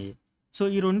వచ్చేసినాయి. సో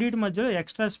ఈ రెండింటి మధ్యలో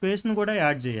ఎక్స్ట్రా స్పేస్ని కూడా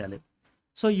యాడ్ చేయాలి.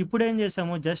 సో ఇప్పుడు ఏం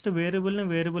చేసాము, జస్ట్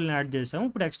వేరియబుల్ని యాడ్ చేసాము.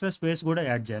 ఇప్పుడు ఎక్స్ట్రా స్పేస్ కూడా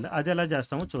యాడ్ చేయాలి. అది ఎలా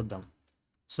చేస్తామో చూద్దాం.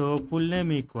 So full name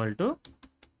equal to,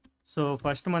 so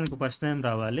first మనకు ఫస్ట్ నేమ్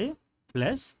రావాలి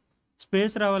ప్లస్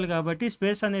స్పేస్ రావాలి కాబట్టి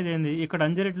స్పేస్ అనేది ఏంది, ఇక్కడ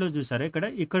అంజరెట్లో చూసారా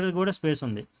ఇక్కడ కూడా స్పేస్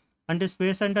ఉంది. అంటే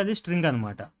స్పేస్ అంటే అది స్ట్రింగ్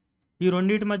అనమాట. ఈ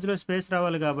రెండింటి మధ్యలో స్పేస్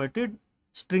రావాలి కాబట్టి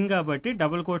స్ట్రింగ్ కాబట్టి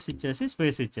డబుల్ కోట్స్ ఇచ్చేసి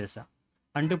స్పేస్ ఇచ్చేసా.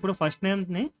 అంటే ఇప్పుడు ఫస్ట్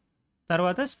నేమ్ని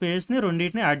తర్వాత స్పేస్ని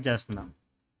రెండింటిని యాడ్ చేస్తున్నాం.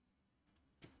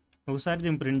 ఒకసారి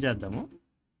దీన్ని ప్రింట్ చేద్దాము.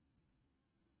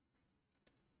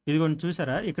 ఇది కొంచెం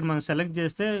చూసారా, ఇక్కడ మనం సెలెక్ట్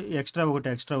చేస్తే ఒకటి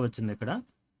ఎక్స్ట్రా వచ్చింది ఇక్కడ.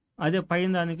 అదే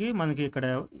పైన దానికి మనకి ఇక్కడ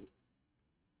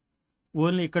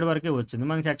ఓన్లీ ఇక్కడ వరకే వచ్చింది,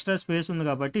 మనకి ఎక్స్ట్రా స్పేస్ ఉంది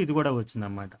కాబట్టి ఇది కూడా వచ్చింది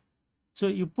అన్నమాట. సో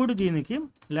ఇప్పుడు దీనికి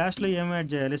లాస్ట్లో ఏం యాడ్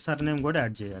చేయాలి, సర్నేమ్ కూడా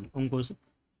యాడ్ చేయాలి.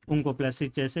 ఇంకో ప్లస్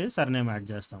ఇచ్చేసి సర్నేమ్ యాడ్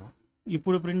చేస్తాము.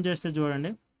 ఇప్పుడు ప్రింట్ చేస్తే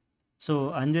చూడండి, సో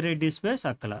అంజిరెడ్డి స్పేస్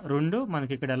అక్కల 2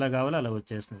 మనకి ఇక్కడ ఎలా కావాలో అలా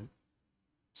వచ్చేస్తుంది.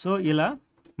 సో ఇలా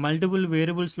మల్టిపుల్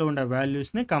వేరియబుల్స్లో ఉన్న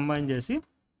వాల్యూస్ని కంబైన్ చేసి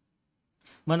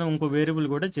మనం ఇంకో వేరియబుల్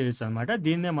కూడా చేయొచ్చు అనమాట.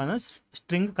 దీన్నే మనం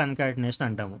స్ట్రింగ్ కన్కాటినేషన్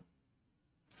అంటాము.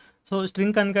 సో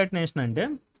స్ట్రింగ్ కన్కాటినేషన్ అంటే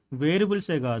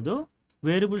వేరియబుల్సే కాదు,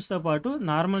 వేరియబుల్స్తో పాటు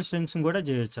నార్మల్ స్ట్రింగ్స్ని కూడా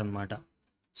చేయొచ్చు అనమాట.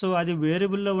 సో అది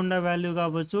వేరియబుల్లో ఉన్న వాల్యూ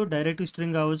కావచ్చు, డైరెక్ట్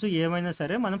స్ట్రింగ్ కావచ్చు, ఏమైనా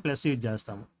సరే మనం ప్లస్ యూజ్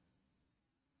చేస్తాము.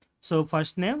 సో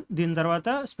ఫస్ట్ నేమ్, దీని తర్వాత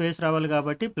స్పేస్ రావాలి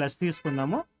కాబట్టి ప్లస్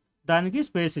తీసుకున్నాము, దానికి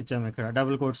స్పేస్ ఇచ్చాము ఇక్కడ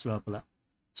డబుల్ కోట్స్ లోపల.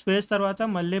 స్పేస్ తర్వాత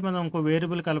మళ్ళీ మనం ఇంకో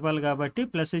వేరియబుల్ కలపాలి కాబట్టి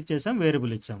ప్లస్ ఇచ్చేసాం,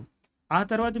 వేరియబుల్ ఇచ్చాము. ఆ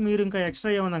తర్వాత మీరు ఇంకా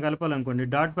ఎక్స్ట్రా ఏమైనా కలపాలనుకోండి,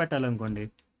 డాట్ పెట్టాలనుకోండి,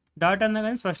 డాట్ అన్నా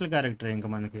కానీ స్పెషల్ క్యారెక్టర్ ఇంకా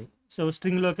మనకి సో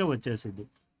స్ట్రింగ్లోకే వచ్చేసిద్ది.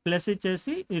 ప్లస్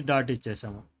ఇచ్చేసి ఈ డాట్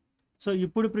ఇచ్చేసాము. సో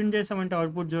ఇప్పుడు ప్రింట్ చేసామంటే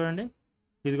అవుట్పుట్ చూడండి,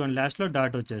 ఇదిగోండి లాస్ట్లో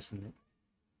డాట్ వచ్చేసింది.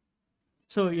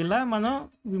 సో ఇలా మనం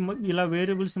ఇలా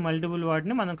వేరియబుల్స్ మల్టిపుల్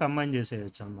వాటిని మనం కంబైన్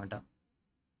చేసేయచ్చు అనమాట.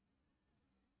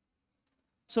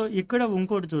 సో ఇక్కడ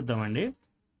ఇంకోటి చూద్దామండి.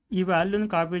 ఈ వాల్యూని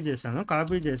కాపీ చేశాను,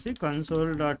 కాపీ చేసి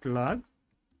console.log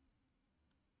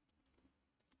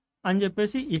అని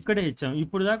చెప్పేసి ఇక్కడే ఇచ్చాము.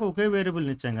 ఇప్పుడు దాకా ఒకే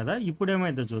వేరియబుల్ని ఇచ్చాం కదా, ఇప్పుడు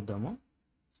ఏమైందో చూద్దాము.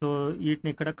 సో వీటిని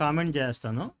ఇక్కడ కామెంట్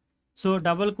చేస్తాను. సో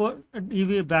డబల్ కోడ్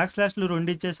ఇవి బ్యాక్/లు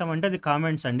 2 ఇచ్చేసామంటే అది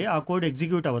కామెంట్స్ అండి, ఆ కోడ్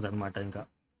ఎగ్జిక్యూట్ అవ్వదు అనమాట ఇంకా.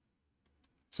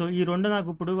 సో ఈ 2 నాకు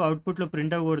ఇప్పుడు అవుట్పుట్లో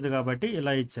ప్రింట్ అవ్వకూడదు కాబట్టి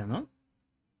ఇలా ఇచ్చాను.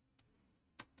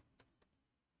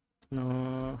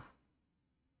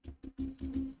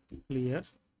 Clear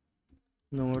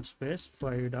node space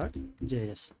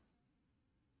 5.js.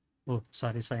 ఓ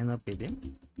సారీ, సైన్ అప్. ఇది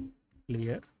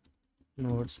clear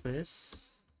node space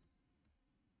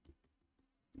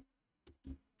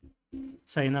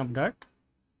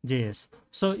signup.js.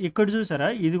 So ఇక్కడ చూసారా,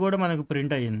 ఇది కూడా మనకు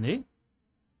ప్రింట్ అయ్యింది.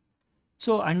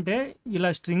 సో అంటే ఇలా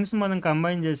స్ట్రింగ్స్ మనం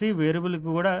కంబైన్ చేసి వేరియబుల్కి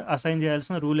కూడా అసైన్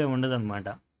చేయాల్సిన రూల్ ఏమి ఉండదు అనమాట.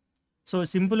 సో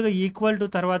సింపుల్గా ఈక్వల్ టు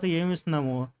తర్వాత ఏమి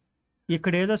ఇస్తున్నాము,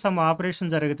 ఇక్కడ ఏదో సమ్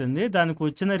ఆపరేషన్ జరుగుతుంది, దానికి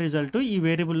వచ్చిన రిజల్ట్ ఈ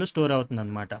వేరియబుల్లో స్టోర్ అవుతుంది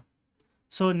అనమాట.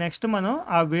 సో నెక్స్ట్ మనం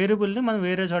ఆ వేరియబుల్ని మనం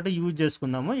వేరే చోట యూజ్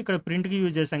చేసుకుందాము. ఇక్కడ ప్రింట్కి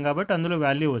యూజ్ చేసాం కాబట్టి అందులో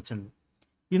వాల్యూ వచ్చింది.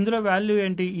 ఇందులో వాల్యూ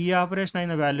ఏంటి, ఈ ఆపరేషన్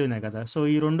అయిన వాల్యూనే కదా. సో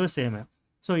ఈ 2 సేమే.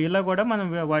 సో ఇలా కూడా మనం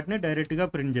వాటిని డైరెక్ట్గా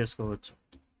ప్రింట్ చేసుకోవచ్చు.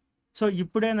 సో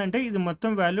ఇప్పుడేంటంటే ఇది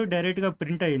మొత్తం వాల్యూ డైరెక్ట్గా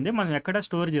ప్రింట్ అయ్యింది, మనం ఎక్కడ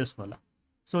స్టోర్ చేసుకోవాలి.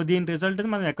 సో దీని రిజల్ట్ని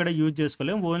మనం ఎక్కడ యూజ్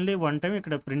చేసుకోలేము, ఓన్లీ వన్ టైం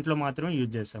ఇక్కడ ప్రింట్లో మాత్రమే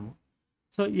యూజ్ చేసాము.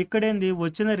 సో ఇక్కడేంది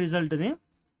వచ్చిన రిజల్ట్ని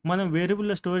మనం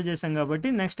వేరియబుల్లో స్టోర్ చేసాం కాబట్టి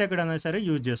నెక్స్ట్ ఎక్కడైనా సరే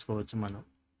యూజ్ చేసుకోవచ్చు మనం.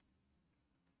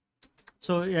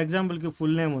 సో ఎగ్జాంపుల్కి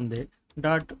ఫుల్ నేమ్ ఉంది,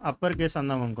 డాట్ అప్పర్ కేస్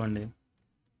అన్నాం అనుకోండి,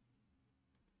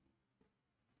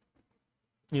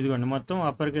 ఇదిగోండి మొత్తం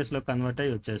అప్పర్ కేస్లో కన్వర్ట్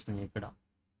అయ్యి వచ్చేస్తుంది ఇక్కడ.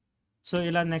 సో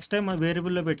ఇలా నెక్స్ట్ టైం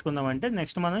వేరియబుల్లో పెట్టుకుందామంటే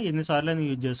నెక్స్ట్ మనం ఎన్నిసార్లు అయినా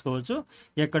యూజ్ చేసుకోవచ్చు,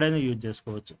 ఎక్కడైనా యూజ్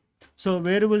చేసుకోవచ్చు. సో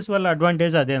వేరియబుల్స్ వల్ల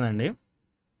అడ్వాంటేజ్ అదేనండి,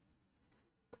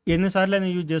 ఎన్నిసార్లు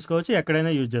అయినా యూజ్ చేసుకోవచ్చు,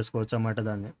 ఎక్కడైనా యూజ్ చేసుకోవచ్చు అన్నమాట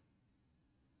దాన్ని.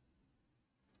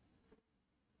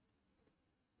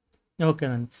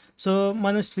 ఓకేనండి. సో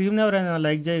మన స్ట్రీమ్ని ఎవరైనా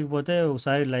లైక్ చేయకపోతే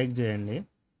ఒకసారి లైక్ చేయండి.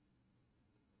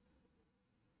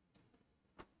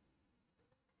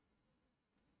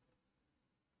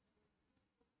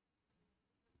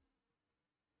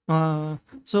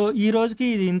 సో ఈ రోజుకి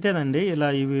ఇది ఇంతేనండి. ఇలా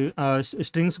ఇవి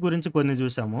స్ట్రింగ్స్ గురించి కొన్ని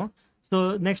చూసాము. సో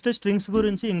నెక్స్ట్ స్ట్రింగ్స్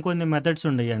గురించి ఇంకొన్ని మెథడ్స్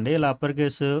ఉండయండి. ఇలా అప్పర్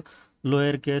కేసు,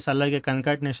 లోయర్ కేస్, అలాగే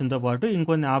కన్కాటినేషన్తో పాటు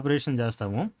ఇంకొన్ని ఆపరేషన్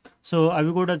చేస్తాము. సో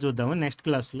అవి కూడా చూద్దాము నెక్స్ట్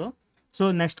క్లాస్లో. సో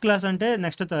నెక్స్ట్ క్లాస్ అంటే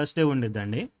నెక్స్ట్ థర్స్డే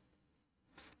ఉండిద్దండి.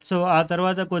 సో ఆ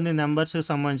తర్వాత కొన్ని నెంబర్స్కి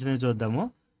సంబంధించినవి చూద్దాము.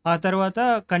 ఆ తర్వాత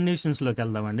కండిషన్స్లోకి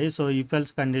వెళ్దామండి. సో ఇఫ్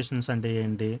ఎల్స్ కండిషన్స్ అంటే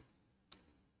ఏంటి,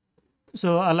 సో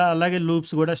అలాగే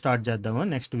లూప్స్ కూడా స్టార్ట్ చేద్దాము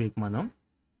నెక్స్ట్ వీక్ మనం.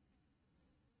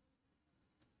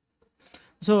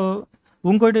 సో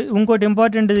ఇంకోటి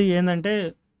ఇంపార్టెంట్ది ఏంటంటే,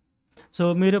 సో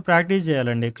మీరు ప్రాక్టీస్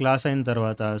చేయాలండి క్లాస్ అయిన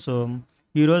తర్వాత. సో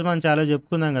ఈరోజు మనం చాలా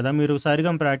చెప్పుకున్నాం కదా, మీరు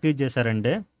సరిగా ప్రాక్టీస్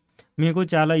చేశారంటే మీకు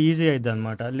చాలా ఈజీ అవుతుంది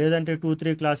అనమాట. లేదంటే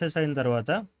 2-3 క్లాసెస్ అయిన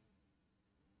తర్వాత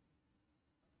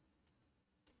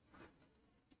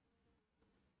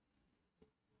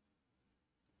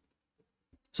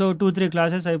సో 2-3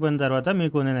 క్లాసెస్ అయిపోయిన తర్వాత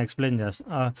మీకు నేను ఎక్స్ప్లెయిన్ చేస్తాను.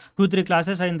 2-3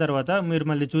 క్లాసెస్ అయిన తర్వాత మీరు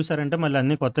మళ్ళీ చూసారంటే మళ్ళీ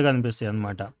అన్నీ కొత్తగా అనిపిస్తాయి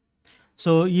అనమాట.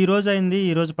 సో ఈరోజు అయింది,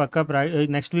 ఈరోజు పక్కా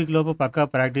నెక్స్ట్ వీక్ లోపు పక్కా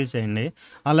ప్రాక్టీస్ చేయండి.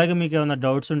 అలాగే మీకు ఏమైనా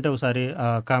డౌట్స్ ఉంటే ఒకసారి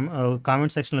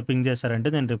కామెంట్ సెక్షన్లో పింగ్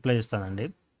చేశారంటే నేను రిప్లై ఇస్తానండి.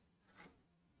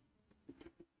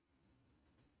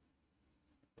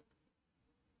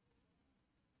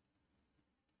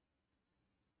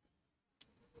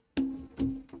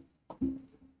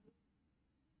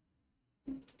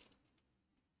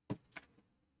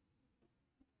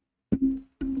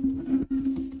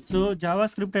 సో జావా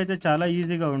స్క్రిప్ట్ అయితే చాలా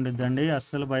ఈజీగా ఉండిద్దండి,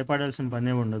 అస్సలు భయపడాల్సిన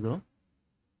పనే ఉండదు.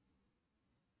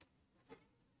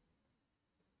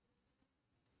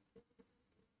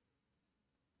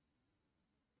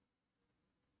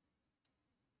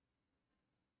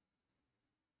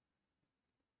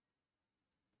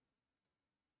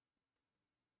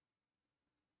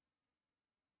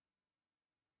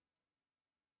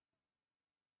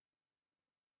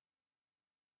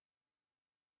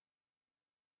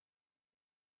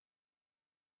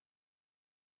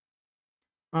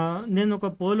 నేను ఒక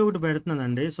పోల్ ఒకటి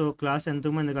పెడుతున్నానండి. సో క్లాస్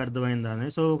ఎంతమందికి అర్థమైందా అని.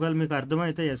 సో ఒకవేళ మీకు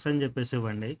అర్థమైతే ఎస్ అని చెప్పేసి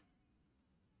ఇవ్వండి.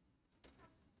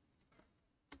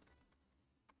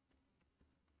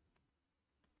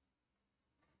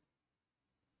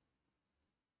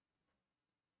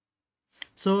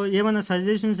 సో ఏమైనా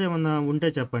సజెషన్స్ ఏమన్నా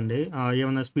ఉంటే చెప్పండి.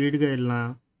 ఏమన్నా స్పీడ్గా వెళ్ళినా,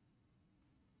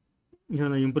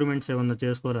 ఏమైనా ఇంప్రూవ్మెంట్స్ ఏమన్నా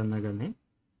చేసుకోవాలన్నా కానీ.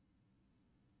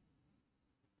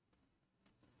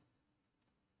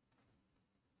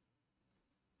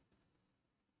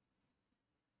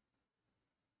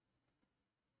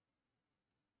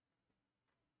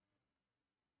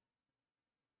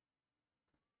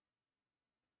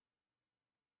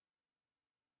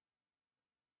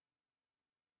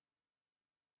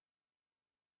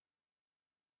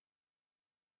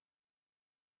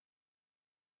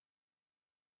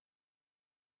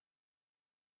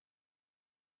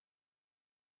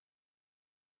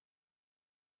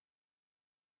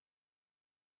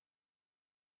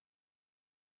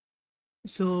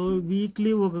 సో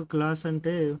వీక్లీ ఒక క్లాస్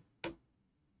అంటే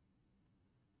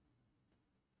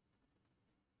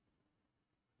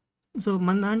సో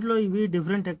మన దాంట్లో ఇవి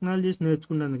డిఫరెంట్ టెక్నాలజీస్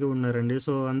నేర్చుకోవడానికి ఉన్నారండి.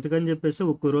 సో అందుకని చెప్పేసి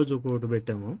ఒక్కో రోజు ఒక్కొక్కటి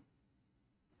పెట్టాము.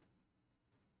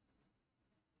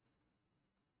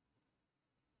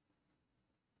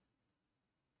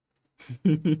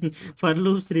 ఫర్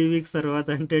లూప్స్ 3 వీక్స్ తర్వాత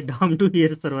అంటే డామ్ 2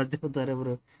 ఇయర్స్ తర్వాత చెప్తారా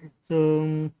బ్రో? సో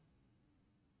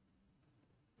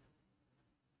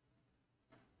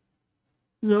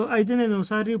సో అయితే నేను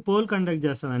ఒకసారి పోల్ కండక్ట్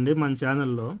చేస్తానండి మన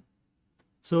ఛానల్లో.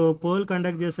 సో పోల్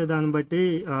కండక్ట్ చేసే దాన్ని బట్టి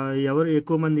ఎవరు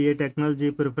ఎక్కువ మంది ఏ టెక్నాలజీ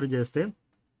ప్రిఫర్ చేస్తే,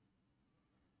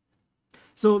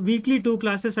 సో వీక్లీ 2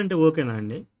 క్లాసెస్ అంటే ఓకేనా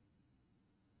అండి?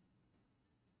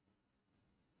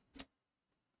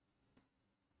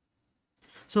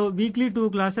 సో వీక్లీ 2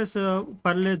 క్లాసెస్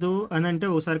పర్లేదు అని అంటే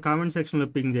ఒకసారి కామెంట్ సెక్షన్‌లో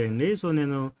పింగ్ చేయండి. సో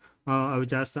నేను అవి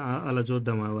చేస్తా అలా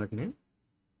చూద్దాం వాటిని.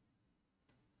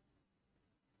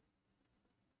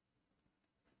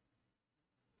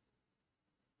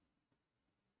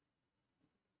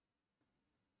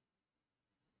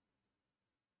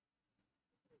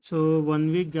 సో 1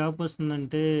 వీక్ గ్యాప్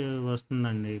వస్తుందంటే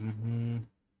వస్తుందండి.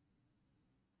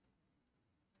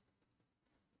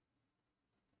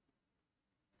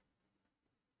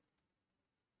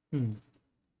 హ్మ్.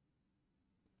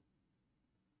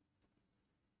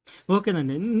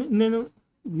 ఓకేనండి. నేను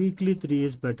వీక్లీ 3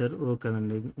 ఈస్ బెటర్.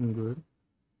 ఓకేనండి. గుడ్.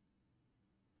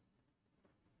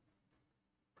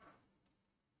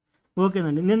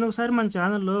 ఓకేనండి. నేను ఒకసారి మన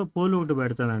ఛానెల్‌లో పోల్ ఒకటి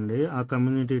పెడతానండి ఆ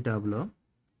కమ్యూనిటీ ట్యాబ్‌లో.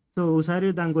 సో, ఒకసారి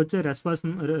దానికొచ్చే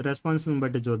రెస్పాన్స్‌ని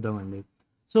బట్టి చూద్దామండి.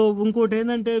 సో,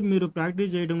 ఇంకోటేందంటే మీరు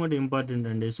ప్రాక్టీస్ చేయడం కూడా ఇంపార్టెంట్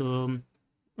అండి. సో,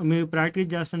 మీరు ప్రాక్టీస్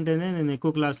చేస్తుంటేనే నేను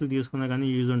ఎక్కువ క్లాసులు తీసుకున్నా గానీ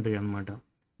యూజ్ ఉంటాయన్నమాట.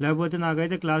 లేకపోతే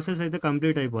నాకైతే క్లాసెస్ అయితే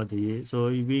కంప్లీట్ అయిపోతాయి. సో,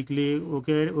 ఈ వీక్లీ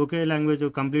ఒకే లాంగ్వేజ్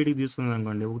కంప్లీట్‌గా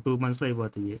తీసుకున్నాననుకోండి ఒక 2 మంత్స్‌లో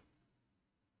అయిపోతాయి.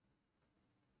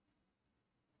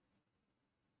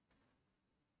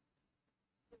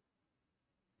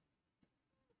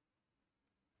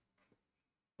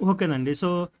 ఓకేనండి. సో,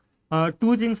 2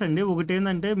 థింగ్స్ అండి.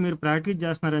 ఒకటేందంటే మీరు ప్రాక్టీస్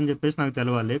చేస్తున్నారని చెప్పేసి నాకు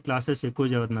తెలవాలి. క్లాసెస్ ఎక్కువ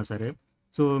చదువుతున్నా సరే.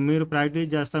 సో, మీరు ప్రాక్టీస్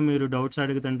చేస్తా మీరు డౌట్స్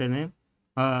అడుగుతుంటేనే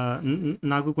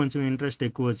నాకు కొంచెం ఇంట్రెస్ట్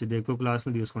ఎక్కువొచ్చిద్ది. ఎక్కువ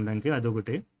క్లాసులు తీసుకోవడానికి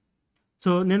అదొకటి.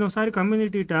 సో, నేనొకసారి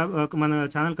కమ్యూనిటీ ట్యాబ్ మన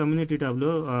ఛానెల్ కమ్యూనిటీ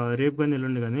ట్యాబ్‌లో రేపు గాని,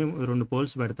 ఎల్లుండి గాని 2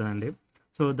 పోల్స్ పెడతానండి.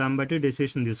 సో, దాన్ని బట్టి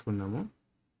డెసిషన్ తీసుకుందాము.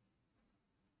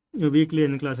 వీక్లీ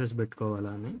ఎన్ని క్లాసెస్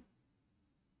పెట్టుకోవాలా అని.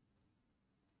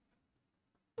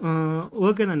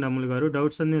 ఓకేనండి అమ్ములు గారు.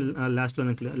 డౌట్స్ అన్నీ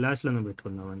లాస్ట్‌లోనే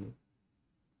పెట్టుకుందామండి.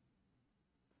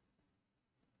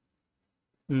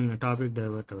 టాపిక్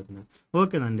డైవర్ట్ అవుతున్నాయి.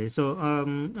 ఓకేనండి. సో,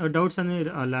 డౌట్స్ అన్నీ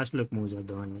లాస్ట్‌లోకి మూవ్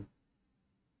చేద్దామండి.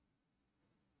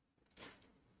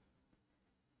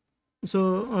 సో,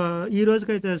 ఈ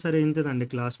రోజుకైతే సరే ఇంతేనండి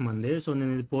క్లాస్ మంది. సో,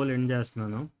 నేను ఇది పోల్ ఎండ్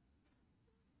చేస్తున్నాను.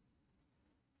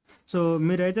 సో,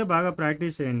 మీరైతే బాగా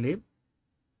ప్రాక్టీస్ చేయండి.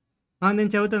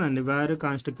 నేను చెబుతానండి. వేర్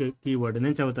కాన్స్ట్ కీవర్డ్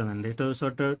నేను చెబుతానండి. సో,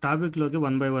 టాపిక్‌లోకి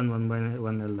 1 బై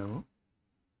 1 వెళ్దాము.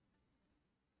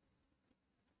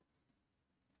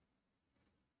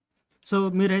 సో,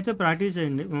 మీరైతే ప్రాక్టీస్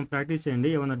చేయండి.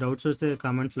 ఏమైనా డౌట్స్ వస్తే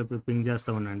కామెంట్స్‌లో పింగ్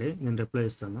చేస్తా ఉండండి. నేను రిప్లై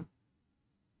ఇస్తాను.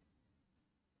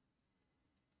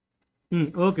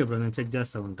 Okay bro. నేను చెక్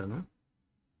చేస్తా ఉంటాను.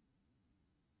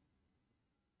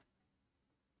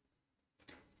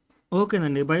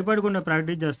 ఓకేనండి. భయపడకుండా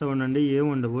ప్రాక్టీస్ చేస్తా ఉండండి.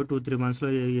 ఏముండవు. 2, 3 మంత్స్‌లో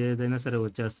ఏదైనా సరే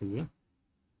వచ్చేస్తాయి.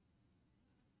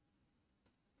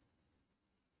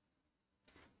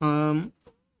 ఆహ్,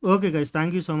 okay guys.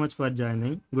 Thank you so much for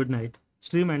joining. Good night.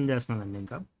 Stream end చేస్తున్నానండి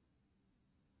ఇంకా.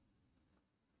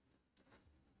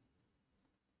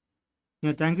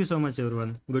 Thank you so much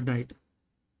everyone. Good night.